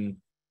groups and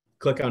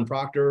click on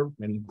Proctor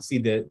and see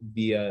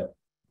the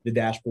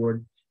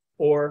dashboard.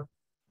 Or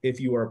if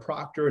you are a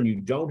proctor and you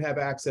don't have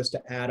access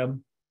to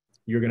Atom,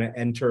 you're going to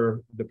enter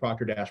the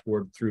proctor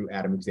dashboard through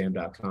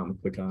atomexam.com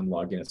and click on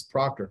login as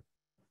proctor.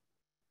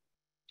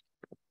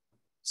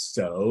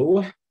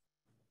 So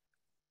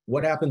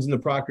what happens in the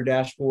proctor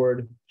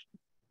dashboard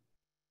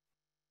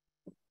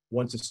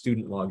once a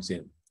student logs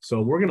in?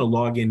 So we're going to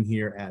log in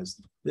here as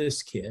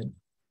this kid.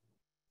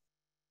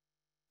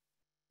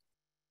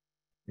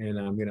 And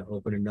I'm going to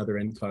open another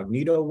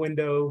incognito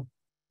window.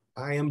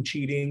 I am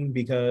cheating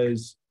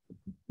because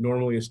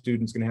normally a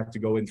student's going to have to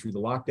go in through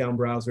the lockdown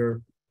browser.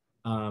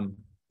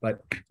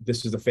 But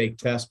this is a fake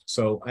test,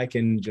 so I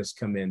can just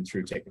come in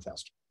through take a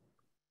test.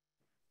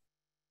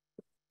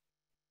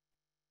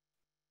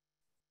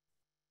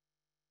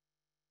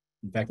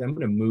 In fact, I'm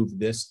going to move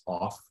this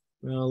off.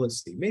 Well,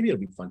 let's see. Maybe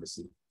it'll be fun to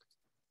see.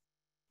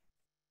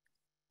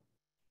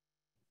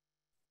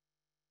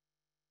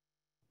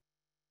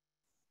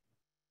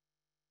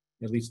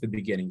 At least the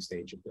beginning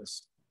stage of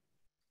this.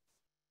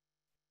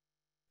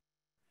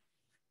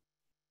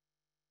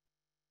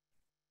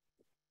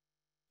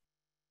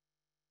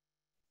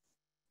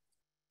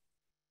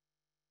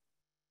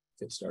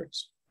 It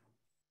starts.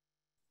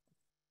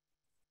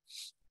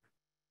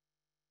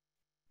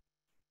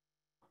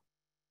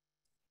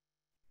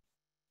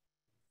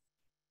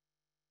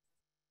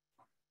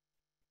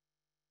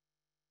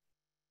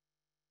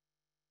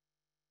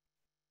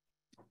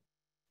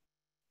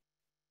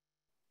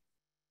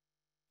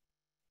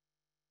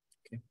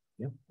 Okay,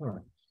 yeah, all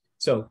right.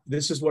 So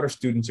this is what our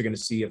students are going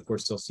to see. Of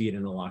course, they'll see it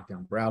in a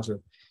lockdown browser.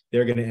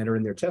 They're going to enter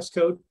in their test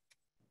code.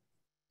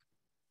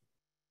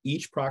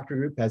 Each proctor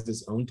group has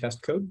its own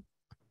test code.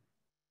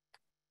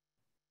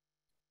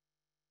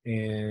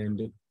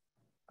 And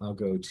I'll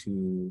go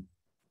to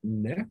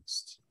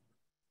next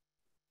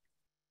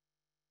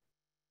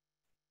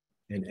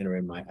and enter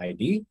in my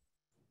ID.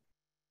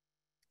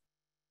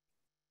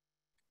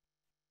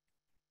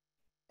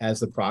 As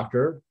the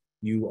proctor,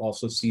 you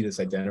also see this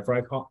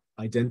identifier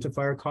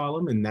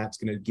column, and that's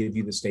going to give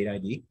you the state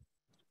ID.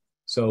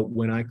 So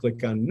when I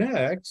click on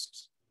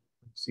next,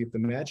 see if the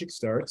magic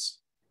starts,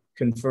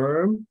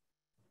 confirm.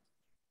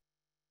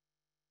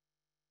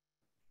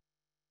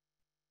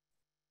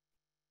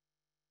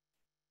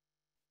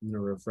 I'm going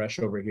to refresh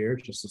over here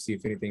just to see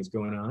if anything's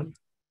going on.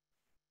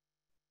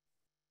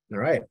 All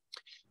right.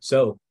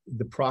 So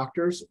the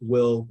proctors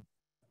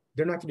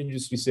they're not going to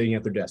just be sitting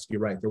at their desk. You're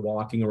right. They're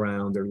walking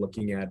around. They're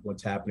looking at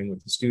what's happening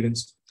with the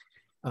students.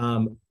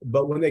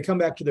 But when they come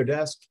back to their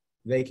desk,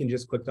 they can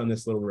just click on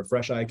this little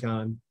refresh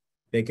icon.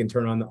 They can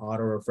turn on the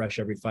auto refresh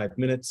every 5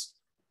 minutes.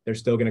 They're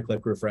still going to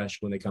click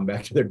refresh when they come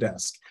back to their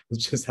desk.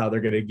 It's just how they're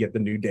going to get the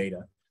new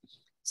data.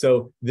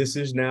 So this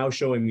is now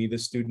showing me the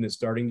student is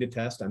starting to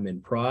test. I'm in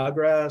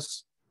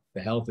progress.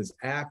 The health is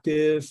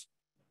active.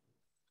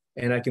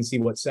 And I can see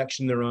what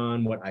section they're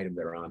on, what item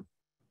they're on.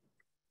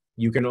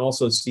 You can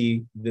also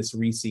see this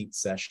reseat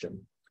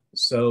session.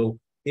 So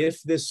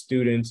if this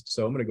student,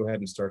 so I'm going to go ahead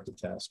and start the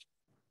test.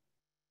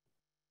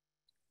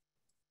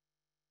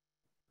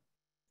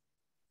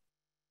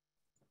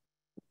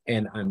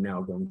 And I'm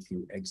now going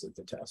to exit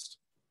the test.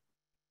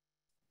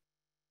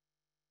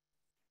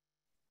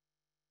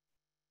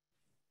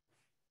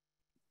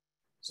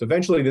 So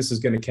eventually this is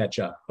going to catch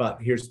up, but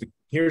here's the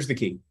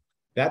key.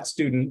 That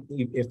student,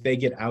 if they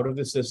get out of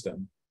the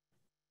system,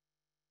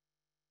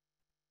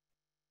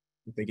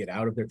 if they get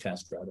out of their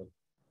test rather,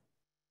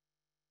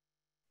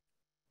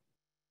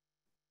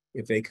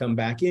 if they come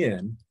back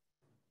in,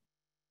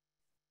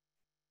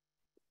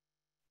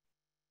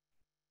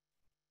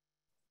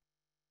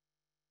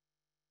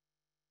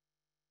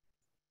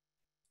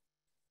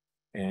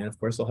 and of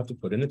course, they'll have to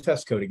put in the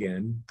test code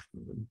again,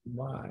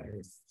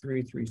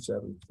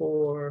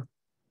 Y3374,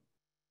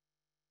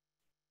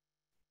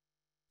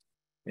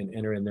 and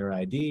enter in their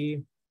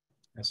ID,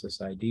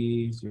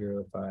 SSID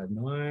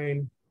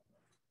 059.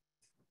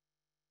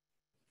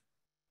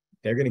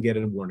 They're going to get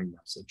a warning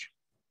message.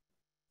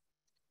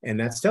 And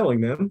that's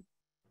telling them,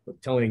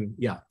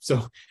 yeah,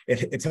 so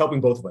it's helping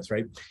both of us,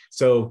 right?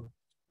 So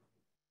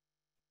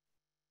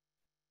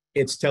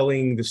it's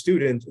telling the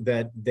student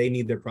that they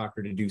need their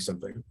proctor to do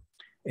something.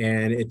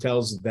 And it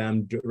tells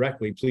them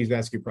directly, please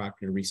ask your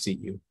proctor to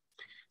reseat you.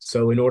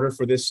 So in order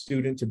for this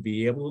student to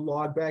be able to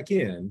log back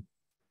in,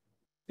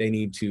 they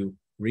need to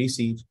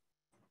reseat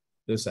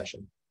the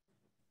session.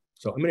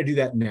 So I'm going to do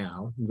that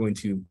now. I'm going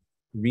to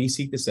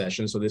reseat the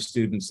session. So this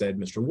student said,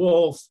 Mr.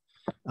 Wolf,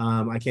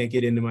 I can't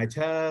get into my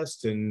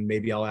test, and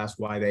maybe I'll ask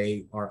why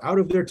they are out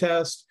of their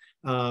test,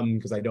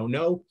 because I don't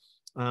know.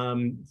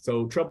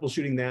 So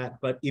troubleshooting that,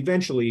 but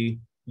eventually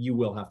you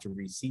will have to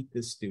reseat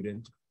this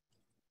student.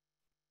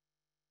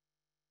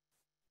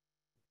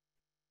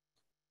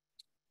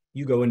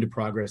 You go into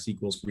progress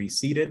equals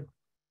reseated.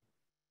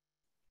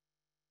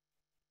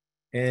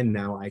 And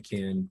now I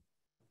can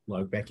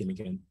log back in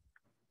again.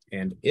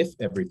 And if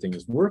everything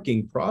is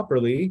working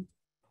properly,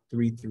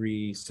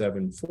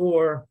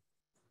 3374,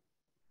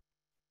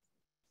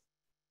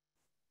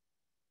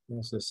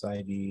 process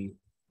ID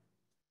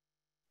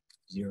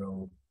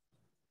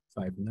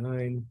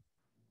 059.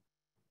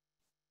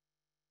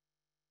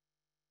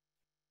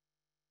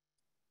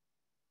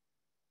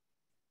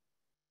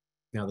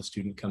 Now the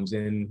student comes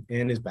in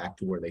and is back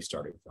to where they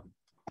started from.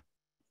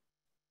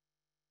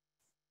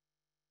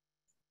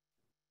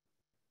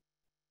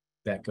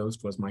 That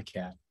ghost was my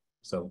cat.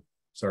 So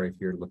sorry if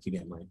you're looking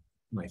at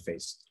my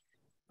face.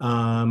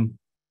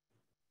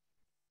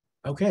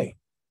 Okay,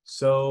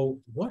 so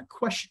what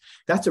question?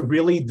 That's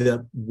really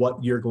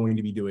what you're going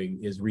to be doing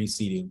is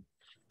reseating.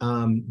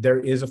 There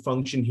is a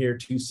function here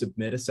to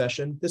submit a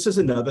session. This is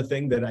another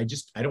thing that I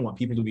don't want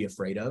people to be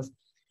afraid of.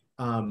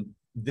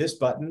 This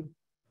button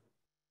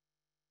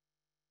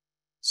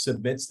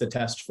submits the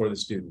test for the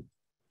student.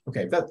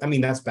 Okay,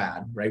 that's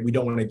bad, right? We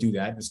don't want to do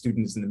that. The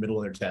student is in the middle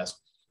of their test.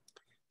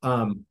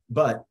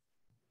 But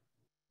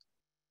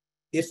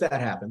if that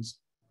happens,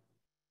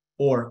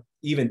 or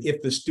even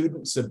if the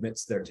student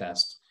submits their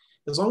test,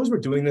 as long as we're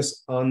doing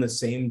this on the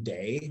same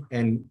day,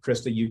 and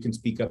Krista, you can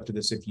speak up to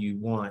this if you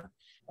want,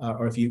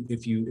 or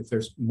if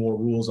there's more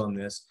rules on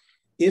this,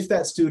 if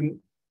that student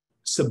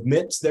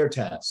submits their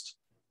test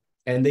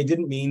and they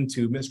didn't mean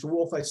to, Mr.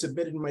 Wolf, I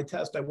submitted my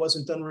test, I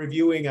wasn't done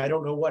reviewing, I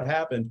don't know what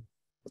happened.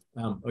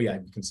 Oh yeah,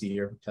 you can see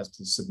here, test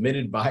is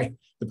submitted by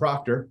the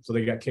proctor, so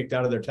they got kicked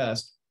out of their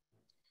test.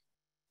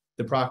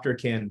 The proctor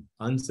can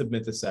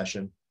unsubmit the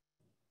session,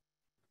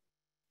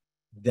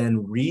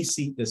 then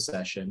reseat the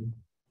session,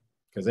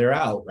 because they're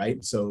out,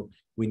 right? So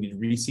we need to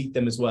reseat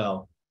them as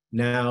well.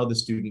 Now the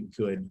student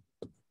could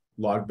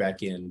log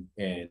back in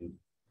and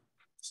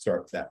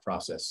start that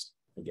process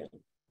again.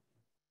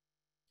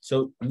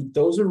 So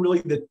those are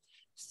really the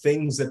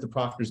things that the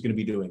proctor is going to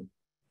be doing.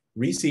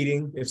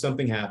 Reseating if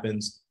something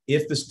happens.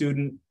 If the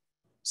student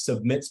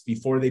submits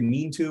before they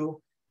mean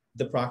to,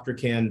 the proctor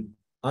can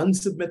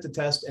unsubmit the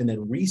test and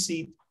then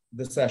reseat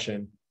the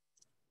session,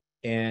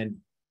 and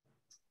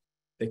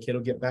the kid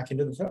will get back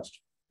into the test.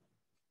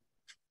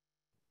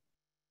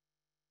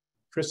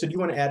 Krista, do you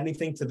want to add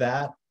anything to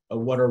that?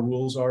 What our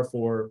rules are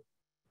for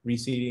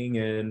reseating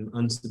and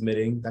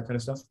unsubmitting, that kind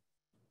of stuff?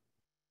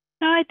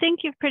 No, I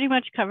think you've pretty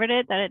much covered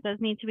it, that it does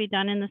need to be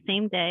done in the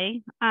same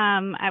day.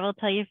 I will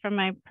tell you from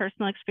my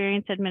personal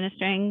experience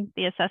administering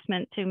the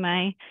assessment to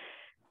my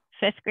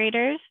fifth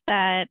graders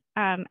that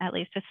at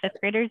least with fifth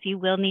graders, you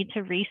will need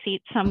to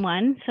reseat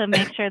someone. So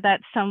make sure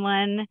that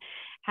someone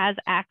has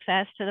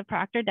access to the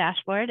proctor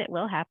dashboard. It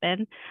will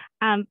happen.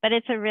 But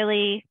it's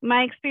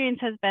my experience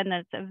has been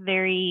that it's a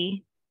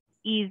very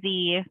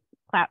easy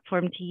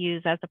platform to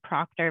use as a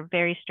proctor,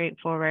 very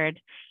straightforward,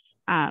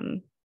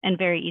 and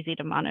very easy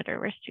to monitor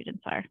where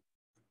students are.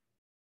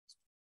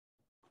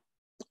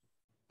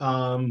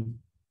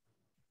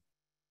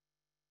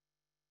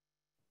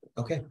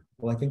 Okay,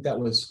 well, I think that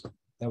was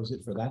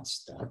it for that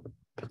stuff.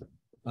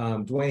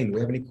 Dwayne, do we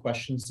have any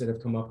questions that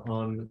have come up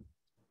on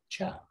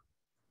chat?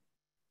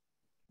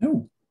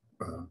 No,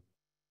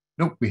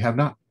 nope, we have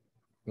not.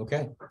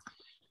 Okay.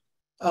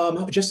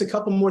 Just a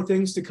couple more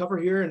things to cover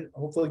here and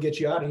hopefully get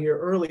you out of here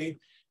early.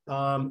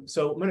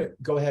 So I'm going to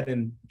go ahead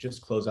and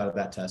just close out of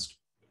that test.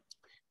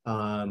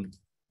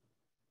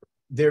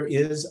 There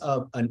is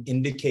an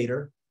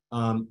indicator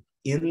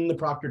in the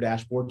proctor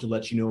dashboard to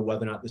let you know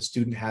whether or not the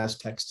student has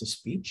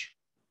text-to-speech.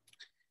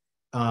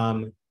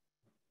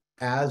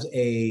 As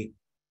a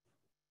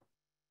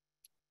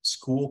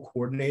school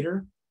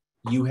coordinator,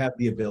 you have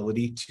the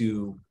ability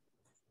to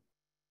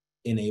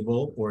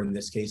enable, or in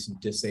this case,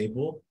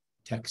 disable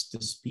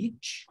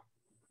text-to-speech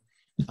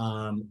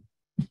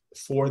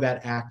for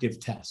that active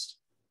test.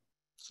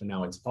 So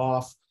now it's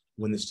off.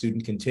 When the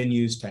student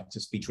continues,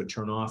 text-to-speech would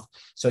turn off.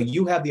 So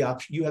you have the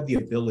option, you have the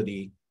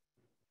ability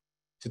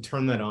to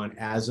turn that on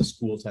as a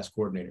school test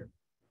coordinator.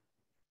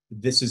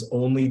 This is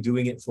only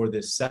doing it for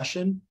this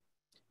session.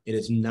 It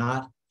is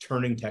not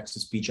turning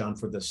text-to-speech on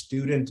for the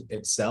student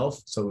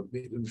itself. So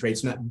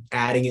it's not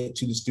adding it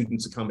to the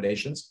student's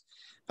accommodations.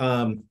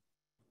 But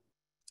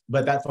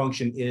that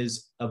function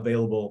is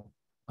available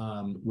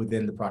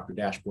within the proctor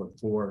dashboard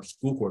for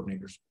school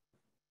coordinators.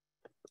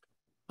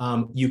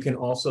 You can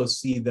also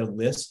see the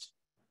list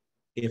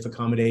if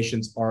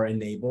accommodations are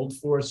enabled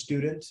for a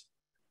student.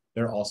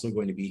 they're also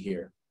going to be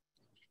here.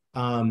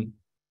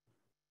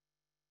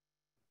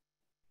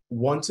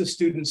 Once a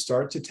student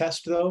starts a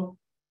test, though,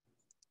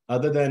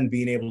 other than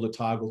being able to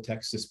toggle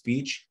text to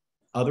speech,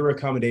 other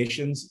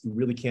accommodations you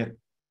really can't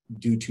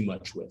do too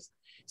much with.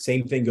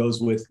 Same thing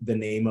goes with the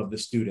name of the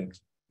student.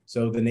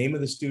 So the name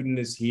of the student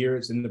is here.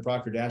 It's in the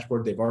Proctor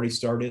dashboard. They've already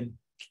started.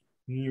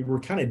 We're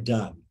kind of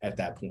done at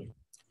that point.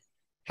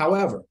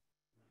 However,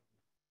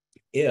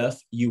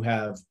 if you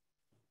have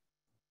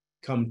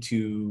come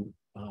to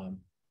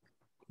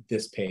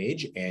this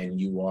page and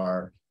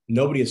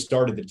nobody has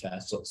started the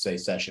test, let's say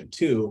session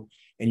 2,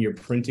 and you're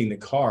printing the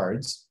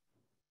cards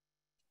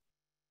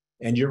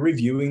and you're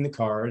reviewing the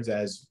cards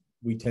as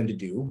we tend to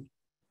do.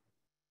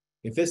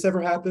 If this ever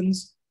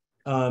happens,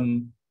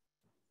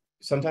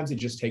 sometimes it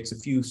just takes a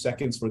few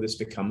seconds for this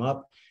to come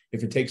up.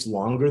 If it takes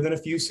longer than a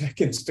few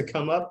seconds to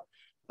come up,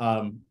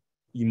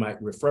 you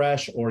might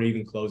refresh or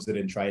even close it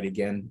and try it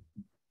again.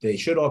 They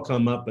should all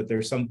come up, but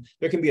there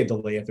can be a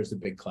delay if there's a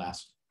big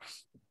class.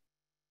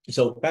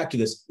 So back to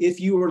this, if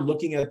you are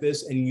looking at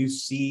this and you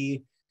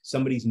see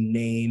somebody's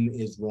name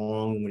is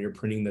wrong when you're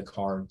printing the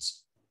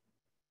cards,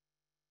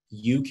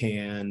 you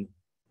can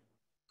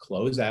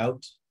close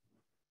out.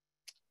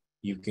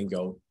 You can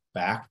go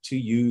back to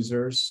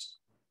users,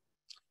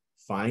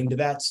 find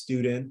that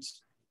student,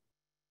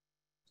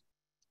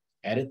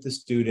 edit the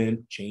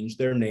student, change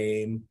their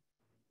name,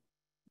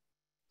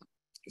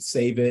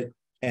 save it,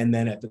 and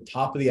then at the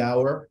top of the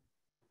hour,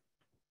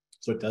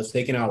 so it does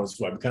take an hour,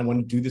 so I kind of want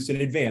to do this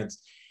in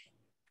advance,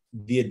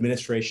 the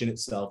administration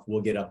itself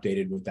will get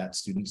updated with that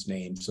student's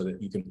name so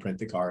that you can print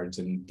the cards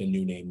and the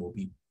new name will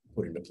be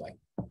put into play.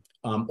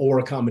 Or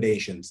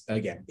accommodations,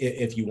 again,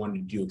 if you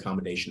wanted to do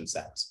accommodation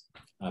sets,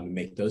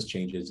 make those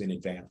changes in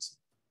advance.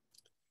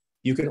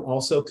 You can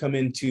also come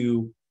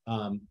into,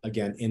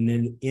 again,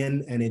 in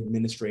an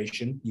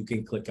administration, you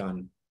can click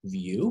on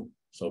view,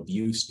 so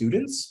view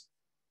students.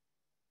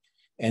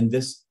 And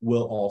this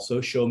will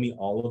also show me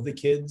all of the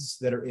kids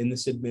that are in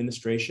this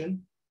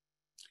administration.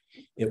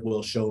 It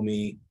will show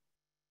me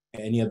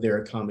any of their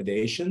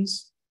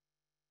accommodations.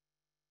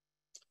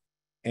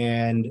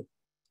 And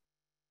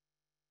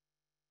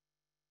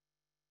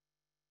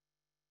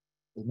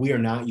we are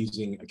not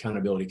using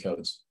accountability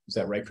codes. Is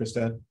that right,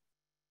 Krista?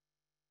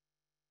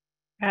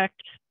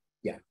 Correct.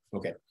 Yeah,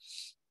 okay.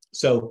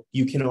 So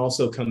you can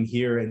also come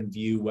here and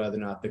view whether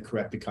or not the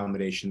correct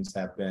accommodations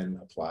have been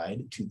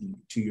applied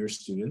to your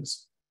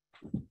students.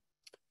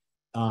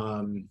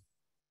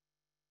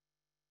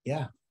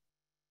 Yeah,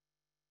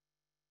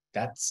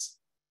 that's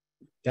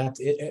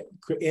it.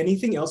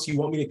 Anything else you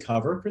want me to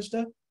cover,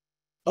 Krista?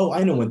 Oh,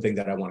 I know one thing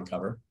that I want to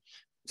cover.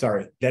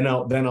 Sorry, then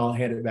I'll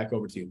hand it back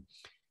over to you.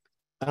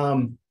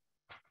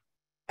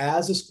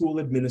 As a school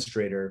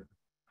administrator,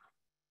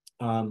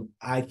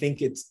 I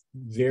think it's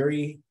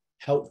very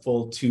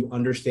helpful to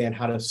understand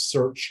how to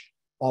search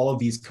all of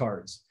these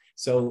cards.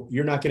 So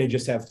you're not going to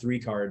just have 3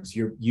 cards.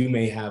 You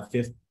may have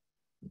fifth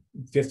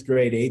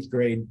grade, 8th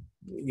grade.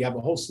 You have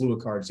a whole slew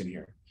of cards in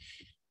here.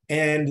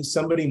 And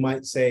somebody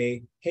might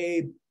say,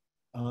 hey,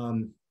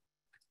 I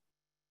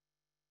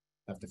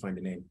have to find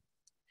a name.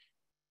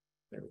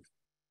 There we go.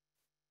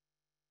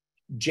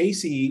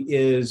 JC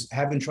is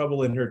having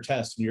trouble in her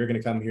test, and you're going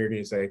to come here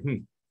and say,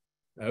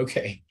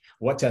 okay,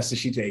 what test is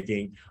she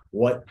taking?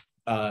 What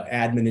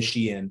admin is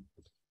she in?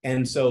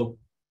 And so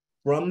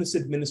from this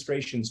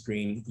administration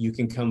screen, you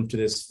can come to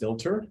this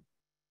filter.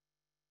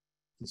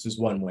 This is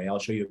one way. I'll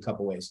show you a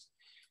couple ways.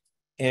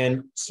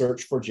 And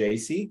search for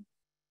JC.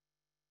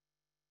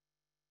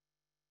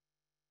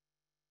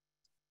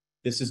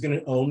 This is going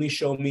to only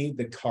show me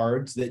the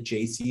cards that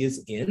JC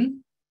is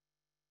in,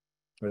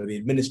 or the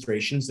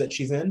administrations that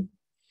she's in.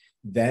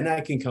 Then I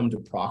can come to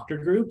Proctor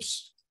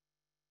groups.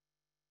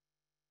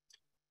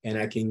 And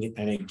I can,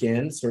 and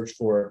again, search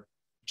for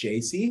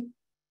JC.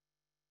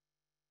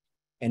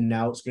 And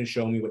now it's going to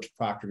show me which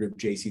Proctor group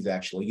JC is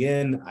actually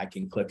in. I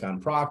can click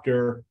on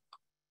Proctor,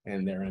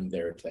 and there I'm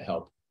there to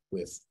help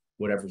with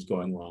whatever's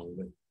going wrong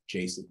with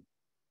JC.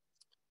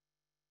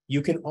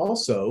 You can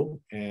also,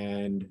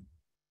 and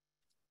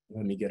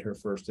let me get her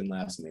first and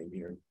last name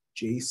here,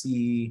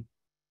 JC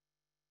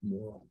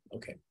Moore.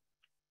 Okay.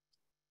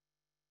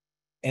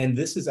 And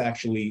this is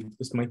actually,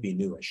 this might be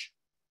newish.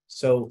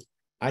 So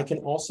I can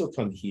also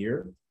come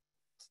here.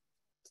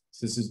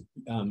 This is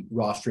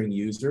rostering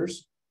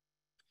users.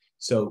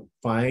 So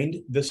find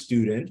the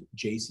student,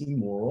 JC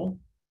Morrill.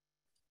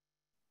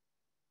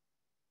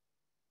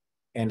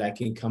 And I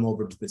can come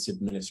over to this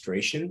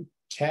administration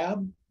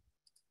tab.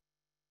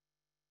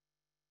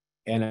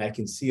 And I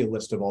can see a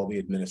list of all the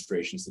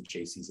administrations that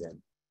JC's in.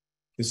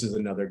 This is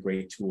another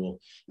great tool.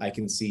 I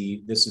can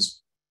see this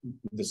is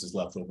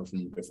leftover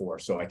from before,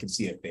 so I can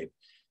see if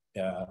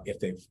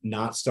they've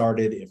not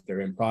started, if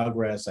they're in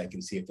progress. I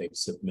can see if they've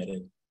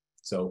submitted.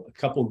 So a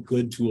couple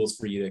good tools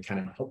for you to kind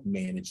of help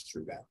manage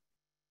through that.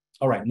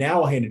 All right,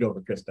 now I'll hand it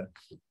over, Krista.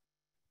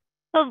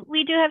 Well,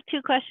 we do have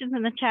 2 questions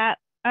in the chat.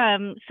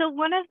 So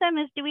one of them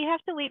is, do we have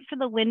to wait for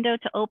the window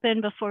to open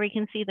before we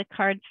can see the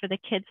cards for the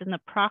kids and the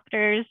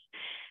proctors?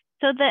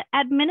 So the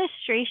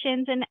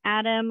administrations in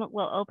Adam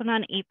will open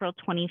on April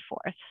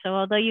 24th. So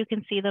although you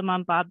can see them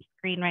on Bob's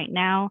screen right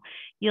now,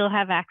 you'll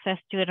have access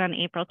to it on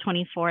April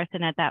 24th.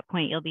 And at that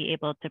point, you'll be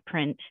able to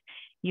print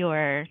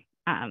your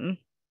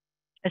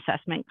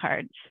assessment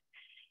cards.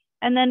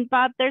 And then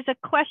Bob, there's a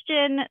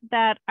question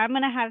that I'm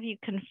going to have you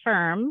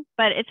confirm,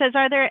 but it says,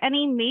 are there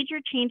any major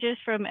changes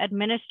from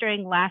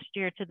administering last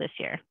year to this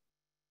year?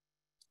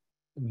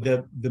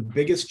 The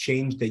biggest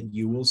change that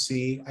you will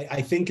see,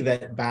 I think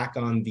that back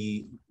on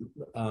the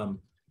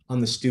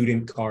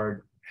student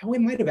card, how we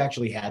might have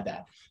actually had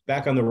that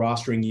back on the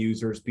rostering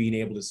users being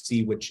able to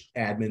see which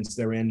admins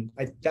they're in.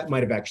 That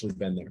might have actually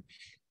been there.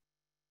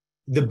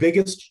 The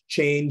biggest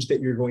change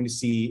that you're going to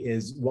see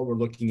is what we're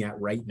looking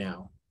at right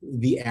now.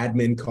 The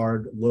admin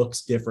card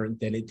looks different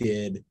than it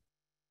did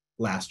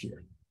last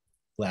year,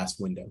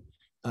 last window.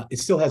 It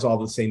still has all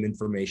the same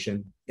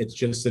information. It's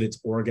just that it's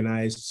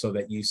organized so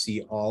that you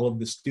see all of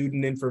the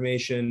student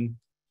information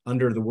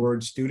under the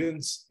word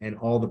students and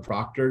all the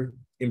proctor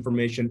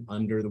information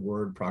under the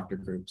word proctor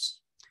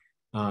groups.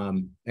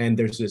 And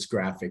there's this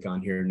graphic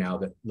on here now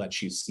that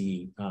lets you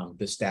see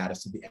the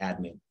status of the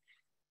admin.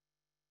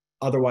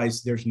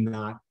 Otherwise, there's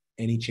not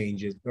any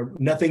changes or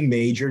nothing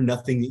major,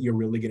 nothing that you're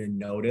really going to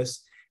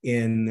notice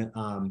in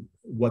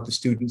what the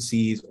student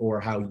sees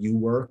or how you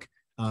work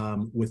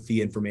with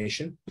the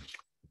information.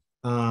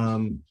 Let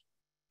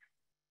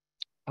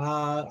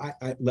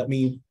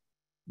me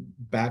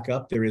back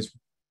up. There is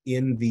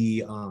in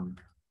the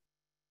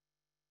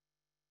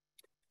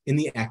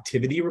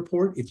activity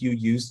report, if you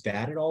used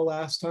that at all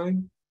last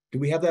time. Do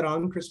we have that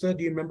on, Krista?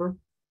 Do you remember?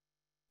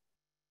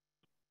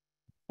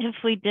 If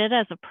we did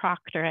as a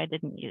proctor, I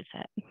didn't use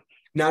it.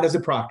 Not as a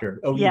proctor.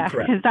 Oh, yeah,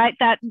 because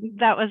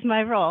that was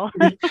my role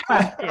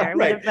last year. Right.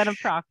 Would have been a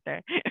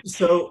proctor.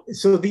 So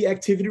the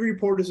activity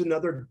report is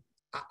another.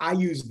 I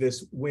use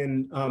this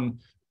when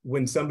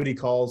somebody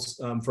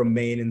calls from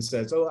Maine and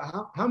says, "Oh,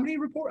 how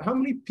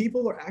many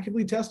people are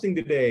actively testing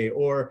today?"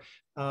 or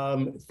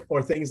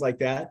things like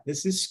that.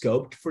 This is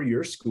scoped for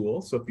your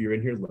school. So if you're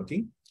in here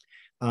looking,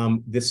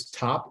 this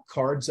top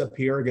cards up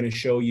here are going to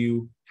show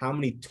you how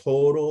many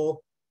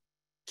total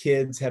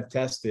kids have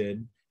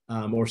tested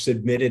or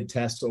submitted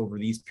tests over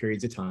these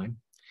periods of time.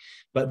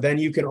 But then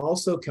you can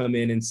also come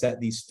in and set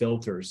these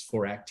filters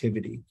for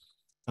activity.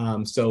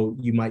 So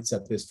you might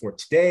set this for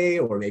today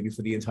or maybe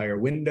for the entire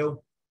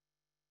window.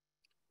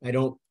 I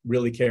don't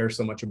really care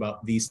so much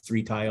about these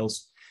three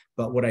tiles,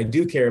 but what I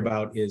do care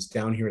about is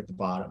down here at the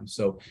bottom.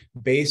 So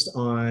based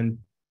on,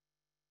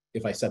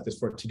 if I set this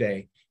for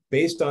today,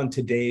 based on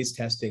today's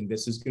testing,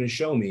 this is going to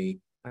show me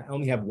I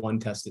only have one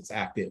test that's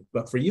active.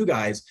 But for you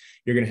guys,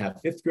 you're going to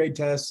have 5th grade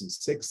tests and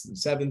 6th and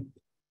 7th,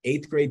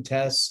 8th grade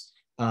tests.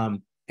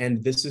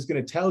 And this is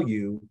going to tell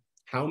you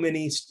how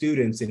many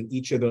students in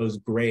each of those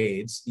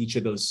grades, each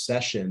of those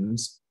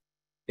sessions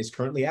is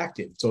currently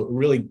active. So a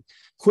really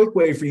quick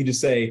way for you to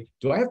say,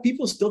 do I have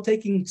people still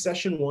taking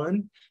session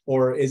 1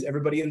 or is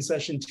everybody in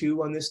session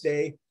 2 on this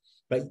day?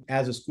 But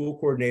as a school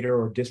coordinator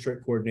or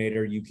district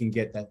coordinator, you can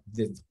get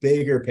this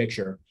bigger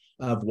picture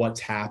of what's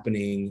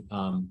happening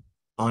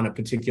in a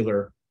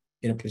particular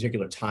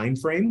time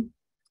frame.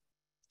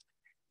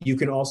 You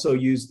can also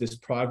use this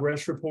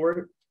progress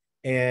report,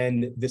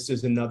 and this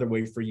is another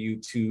way for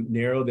you to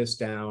narrow this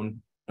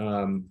down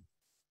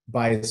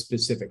by a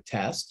specific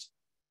test,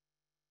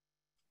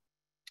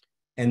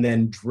 and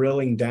then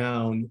drilling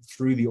down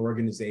through the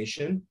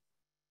organization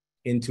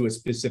into a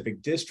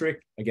specific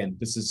district. Again,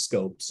 this is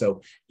scope,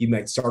 so you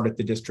might start at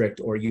the district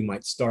or you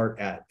might start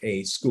at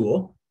a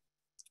school.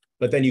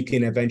 But then you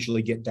can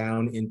eventually get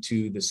down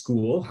into the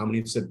school, how many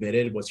have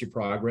submitted, what's your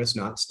progress,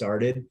 not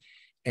started,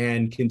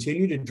 and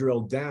continue to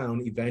drill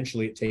down.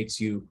 Eventually it takes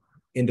you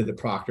into the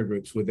proctor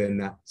groups within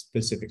that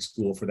specific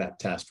school for that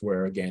test,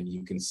 where again,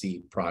 you can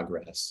see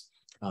progress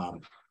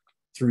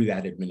through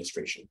that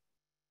administration.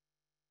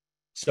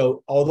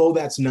 So although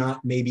that's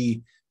not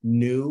maybe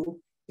new,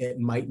 it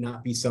might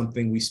not be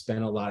something we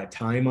spend a lot of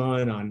time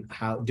on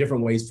how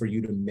different ways for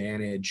you to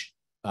manage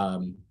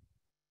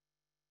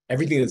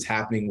everything that's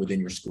happening within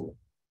your school.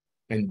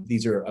 And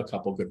these are a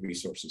couple good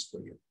resources for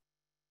you.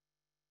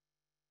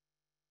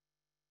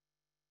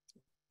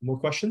 More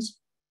questions?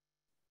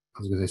 I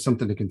was going to say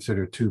something to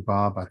consider too,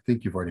 Bob. I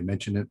think you've already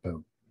mentioned it, but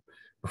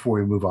before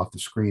we move off the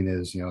screen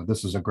is,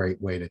 this is a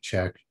great way to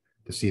check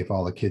to see if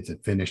all the kids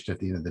had finished at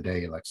the end of the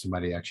day, like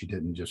somebody actually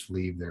didn't just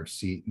leave their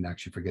seat and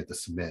actually forget to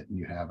submit, and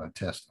you have a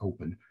test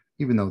open,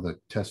 even though the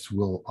tests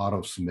will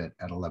auto submit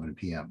at 11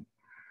 p.m.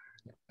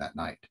 that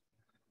night.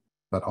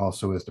 But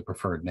also is the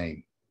preferred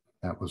name.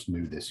 That was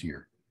new this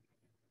year.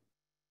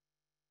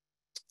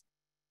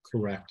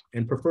 Correct.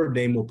 And preferred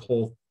name will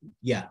pull.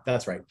 Yeah,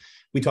 that's right.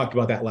 We talked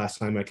about that last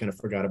time. I kind of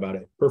forgot about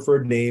it.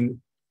 Preferred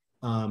name.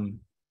 And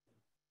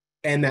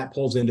that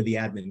pulls into the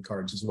admin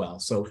cards as well.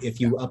 So if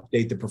you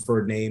update the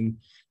preferred name,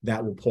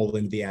 that will pull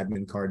into the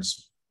admin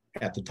cards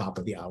at the top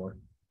of the hour.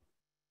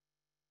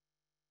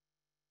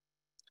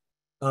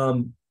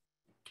 Can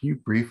you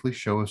briefly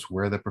show us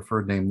where the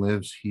preferred name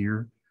lives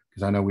here?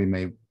 Because I know we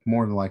may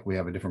more than likely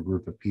have a different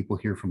group of people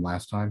here from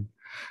last time.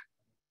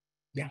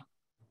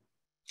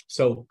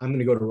 So I'm going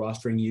to go to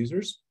rostering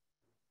users.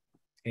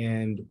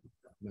 And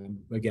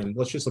again,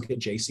 let's just look at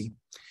JC.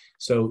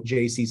 So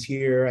JC's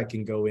here. I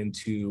can go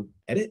into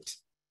edit.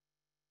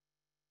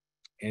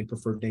 And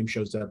preferred name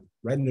shows up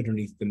right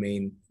underneath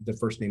the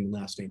first name and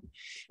last name.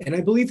 And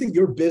I believe that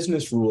your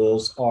business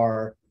rules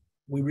are,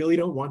 we really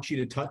don't want you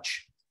to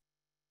touch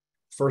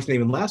first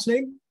name and last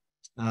name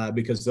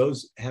because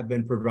those have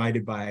been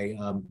provided by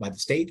the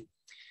state.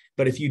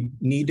 But if you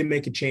need to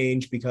make a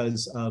change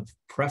because of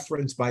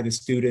preference by the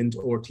student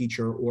or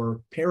teacher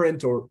or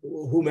parent or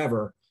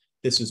whomever,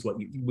 this is what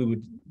we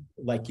would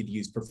like you to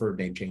use preferred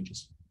name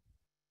changes.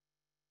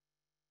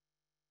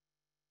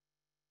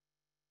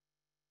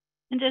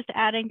 And just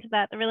adding to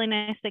that, the really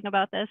nice thing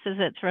about this is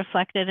it's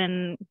reflected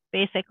in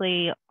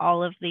basically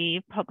all of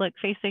the public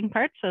facing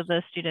parts. So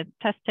the student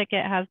test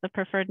ticket has the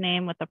preferred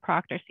name, what the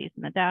proctor sees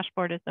in the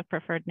dashboard is the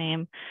preferred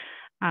name.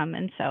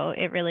 And so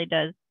it really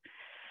does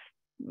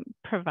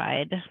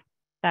provide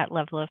that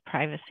level of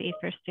privacy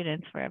for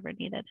students wherever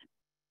needed.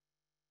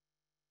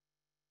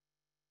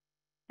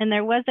 And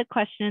there was a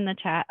question in the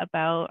chat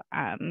about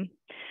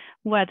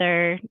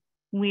whether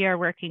we are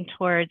working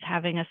towards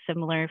having a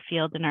similar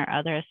field in our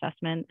other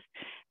assessments.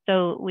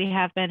 So we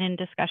have been in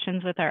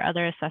discussions with our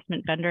other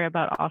assessment vendor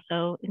about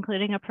also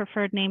including a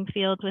preferred name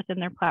field within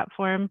their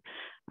platform.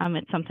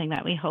 It's something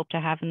that we hope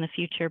to have in the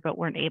future, but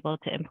weren't able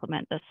to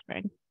implement this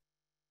spring.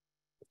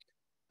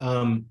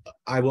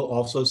 I will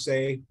also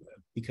say,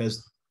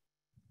 because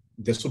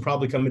this will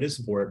probably come into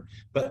support,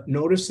 but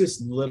notice this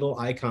little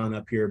icon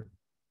up here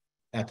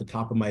at the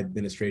top of my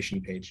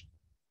administration page.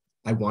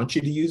 I want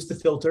you to use the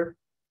filter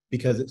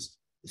because it's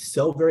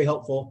still very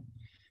helpful,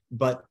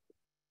 but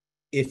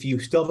if you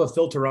still have a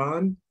filter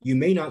on, you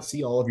may not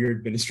see all of your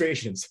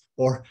administrations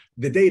or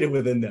the data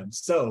within them.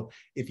 So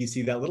if you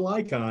see that little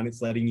icon,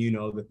 it's letting you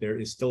know that there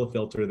is still a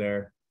filter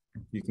there.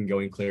 You can go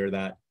and clear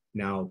that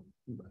now.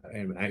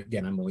 And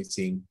again, I'm only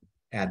seeing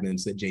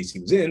admins that JC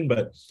was in,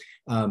 but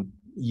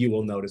you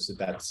will notice that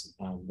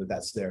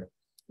that's there.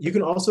 You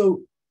can also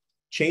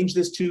change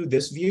this to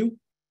this view,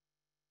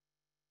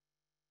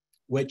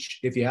 which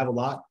if you have a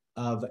lot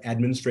of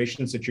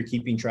administrations that you're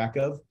keeping track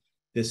of,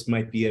 this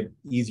might be an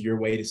easier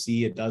way to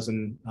see a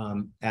dozen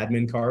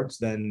admin cards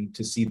than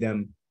to see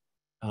them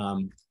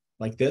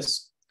like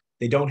this.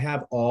 They don't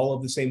have all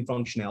of the same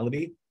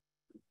functionality.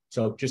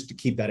 So just to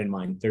keep that in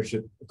mind, there's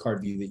a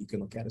card view that you can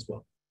look at as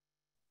well.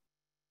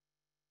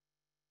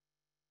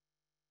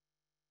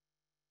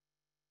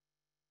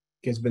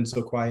 You guys have been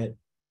so quiet.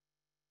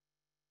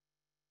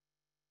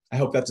 I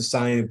hope that's a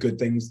sign of good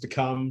things to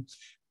come.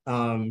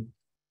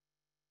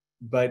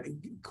 But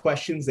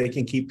questions, they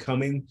can keep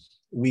coming.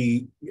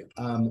 We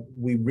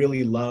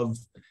really love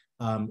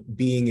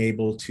being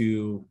able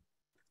to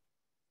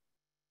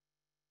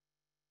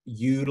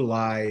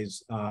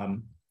utilize our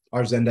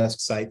Zendesk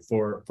site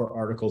for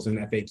articles and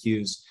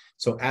FAQs.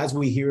 So as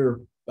we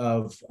hear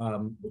of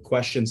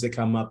questions that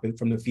come up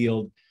from the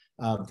field,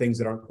 things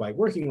that aren't quite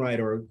working right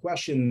or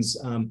questions,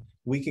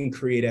 we can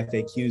create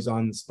FAQs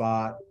on the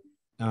spot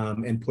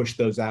and push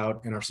those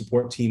out. And our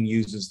support team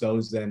uses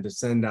those then to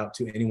send out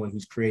to anyone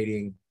who's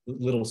creating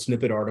little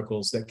snippet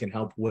articles that can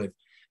help with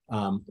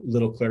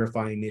little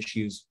clarifying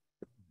issues.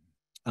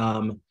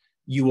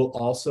 You will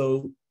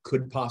also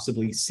could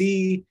possibly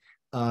see,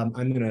 I'm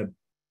gonna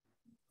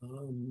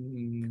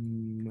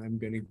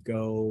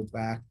go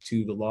back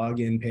to the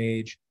login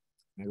page.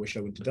 I wish I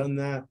would have done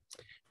that.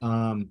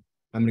 I'm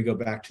gonna go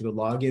back to the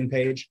login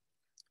page,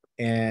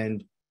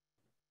 and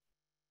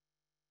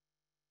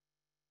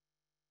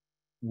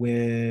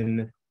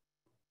when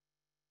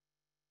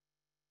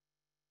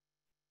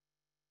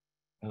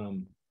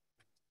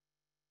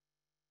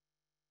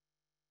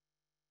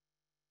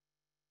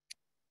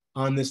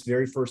on this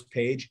very first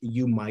page,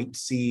 you might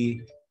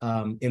see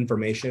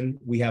information.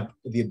 We have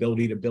the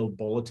ability to build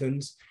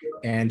bulletins.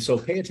 And so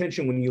pay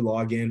attention when you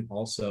log in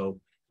also.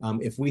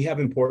 If we have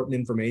important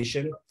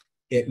information,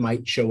 it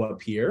might show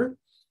up here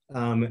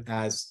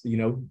as, you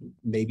know,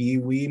 maybe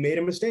we made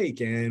a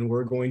mistake and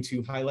we're going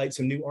to highlight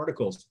some new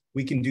articles.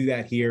 We can do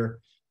that here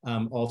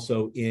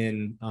also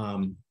in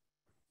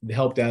the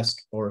help desk,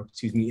 or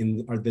excuse me, in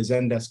the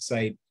Zendesk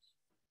site.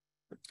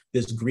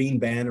 This green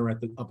banner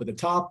up at the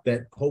top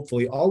that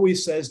hopefully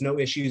always says no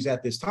issues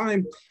at this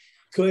time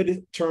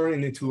could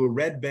turn into a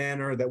red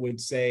banner that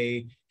would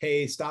say,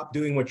 hey, stop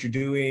doing what you're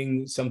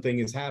doing, something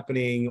is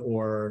happening,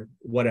 or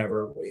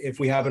whatever.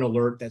 If we have an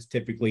alert, that's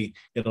typically,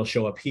 it'll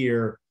show up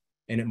here,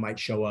 and it might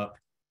show up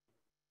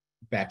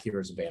back here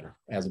as a banner,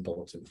 as a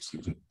bulletin,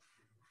 excuse me.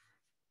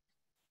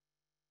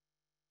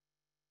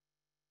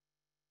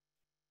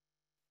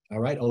 All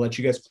right, I'll let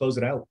you guys close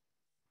it out.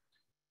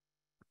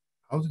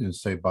 I was going to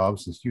say, Bob,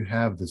 since you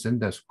have the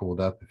Zendesk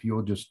pulled up, if you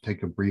will just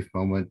take a brief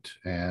moment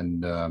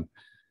and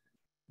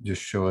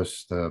just show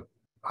us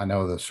I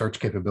know the search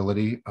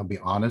capability. I'll be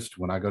honest,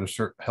 when I go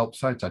to help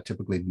sites, I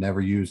typically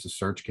never use the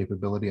search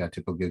capability. I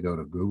typically go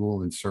to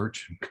Google and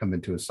search and come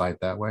into a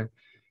site that way,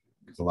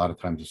 because a lot of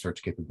times the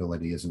search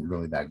capability isn't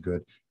really that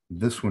good.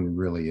 This one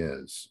really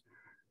is.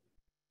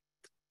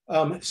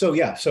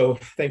 So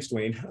thanks,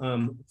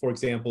 Dwayne. For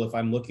example, if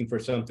I'm looking for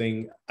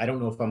something, I don't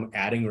know if I'm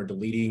adding or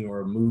deleting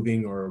or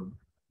moving or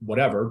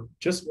whatever,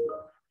 just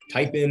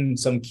type in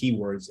some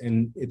keywords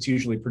and it's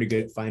usually pretty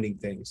good at finding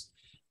things.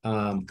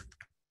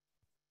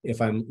 If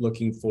I'm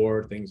looking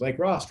for things like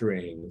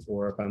rostering,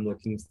 or if I'm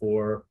looking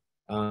for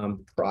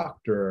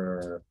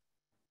Proctor,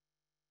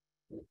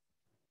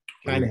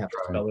 kind of have to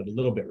spell it a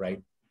little bit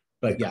right,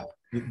 but yeah,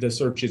 the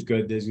search is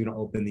good. There's going to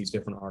open these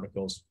different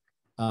articles.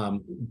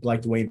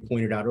 Like Dwayne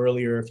pointed out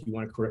earlier, if you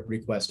want to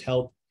request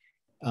help,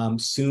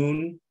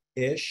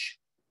 soon-ish,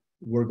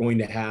 we're going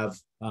to have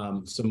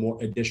some more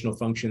additional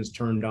functions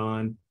turned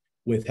on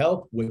with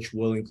help, which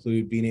will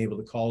include being able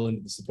to call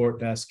into the support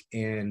desk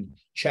and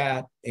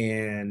chat,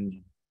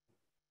 and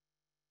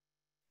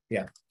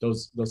yeah,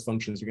 those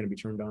functions are going to be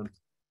turned on.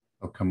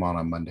 Oh, come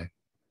on Monday.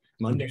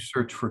 When you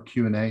search for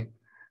Q&A,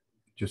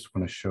 just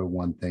want to show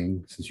one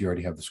thing since you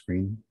already have the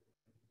screen.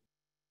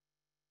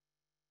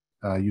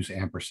 Use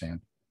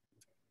ampersand.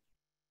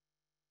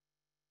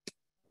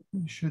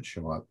 It should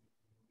show up.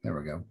 There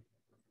we go.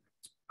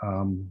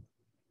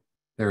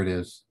 There it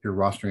is, your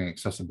rostering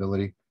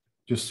accessibility.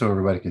 Just so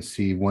everybody can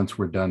see, once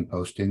we're done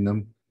posting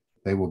them,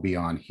 they will be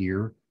on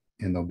here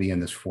and they'll be in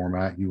this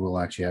format. You will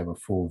actually have a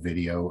full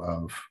video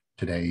of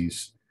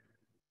today's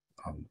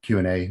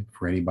Q&A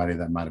for anybody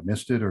that might have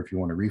missed it, or if you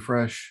want to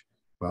refresh.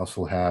 We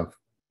also have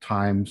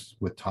times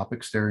with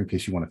topics there in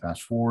case you want to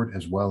fast forward,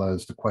 as well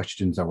as the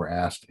questions that were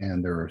asked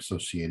and their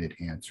associated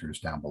answers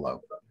down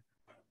below.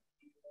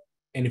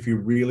 And if you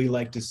really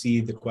like to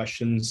see the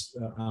questions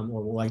or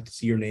would like to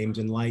see your names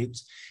in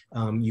lights,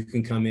 you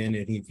can come in,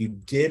 and if you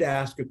did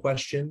ask a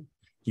question,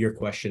 your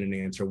question and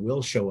answer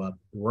will show up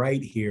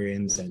right here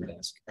in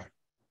Zendesk.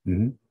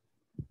 Mm-hmm.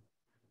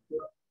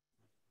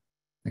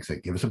 Like I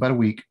said, give us about a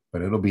week,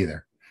 but it'll be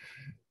there.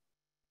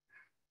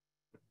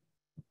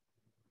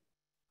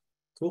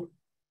 Cool.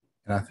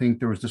 And I think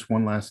there was just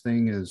one last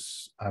thing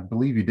is, I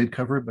believe you did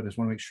cover it, but I just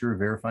want to make sure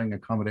verifying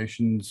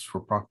accommodations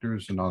for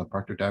proctors and on the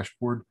proctor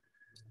dashboard.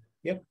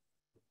 Yep.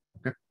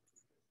 Okay.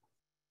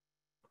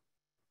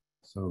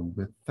 So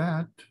with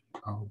that,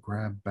 I'll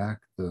grab back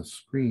the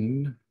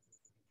screen.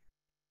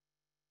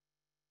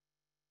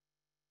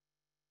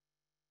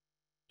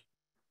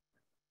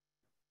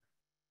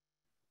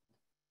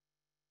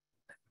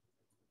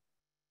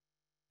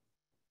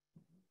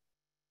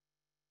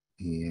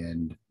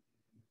 And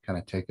kind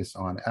of take us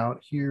on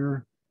out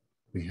here.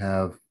 We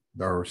have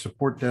our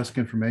support desk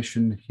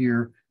information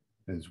here,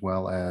 as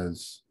well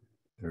as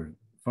their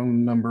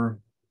phone number,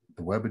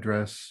 the web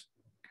address,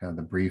 kind of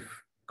the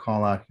brief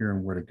call out here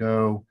and where to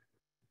go.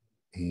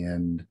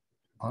 And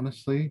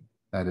honestly,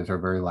 that is our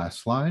very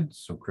last slide.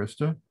 So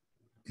Krista,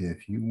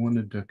 if you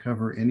wanted to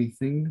cover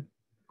anything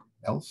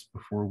else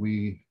before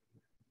we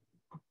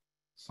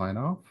sign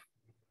off,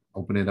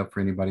 open it up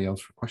for anybody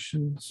else for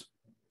questions.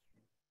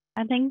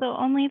 I think the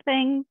only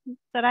thing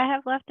that I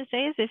have left to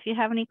say is if you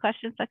have any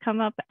questions that come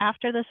up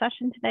after the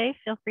session today,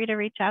 feel free to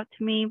reach out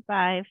to me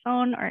by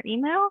phone or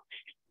email,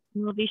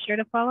 and we'll be sure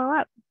to follow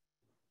up.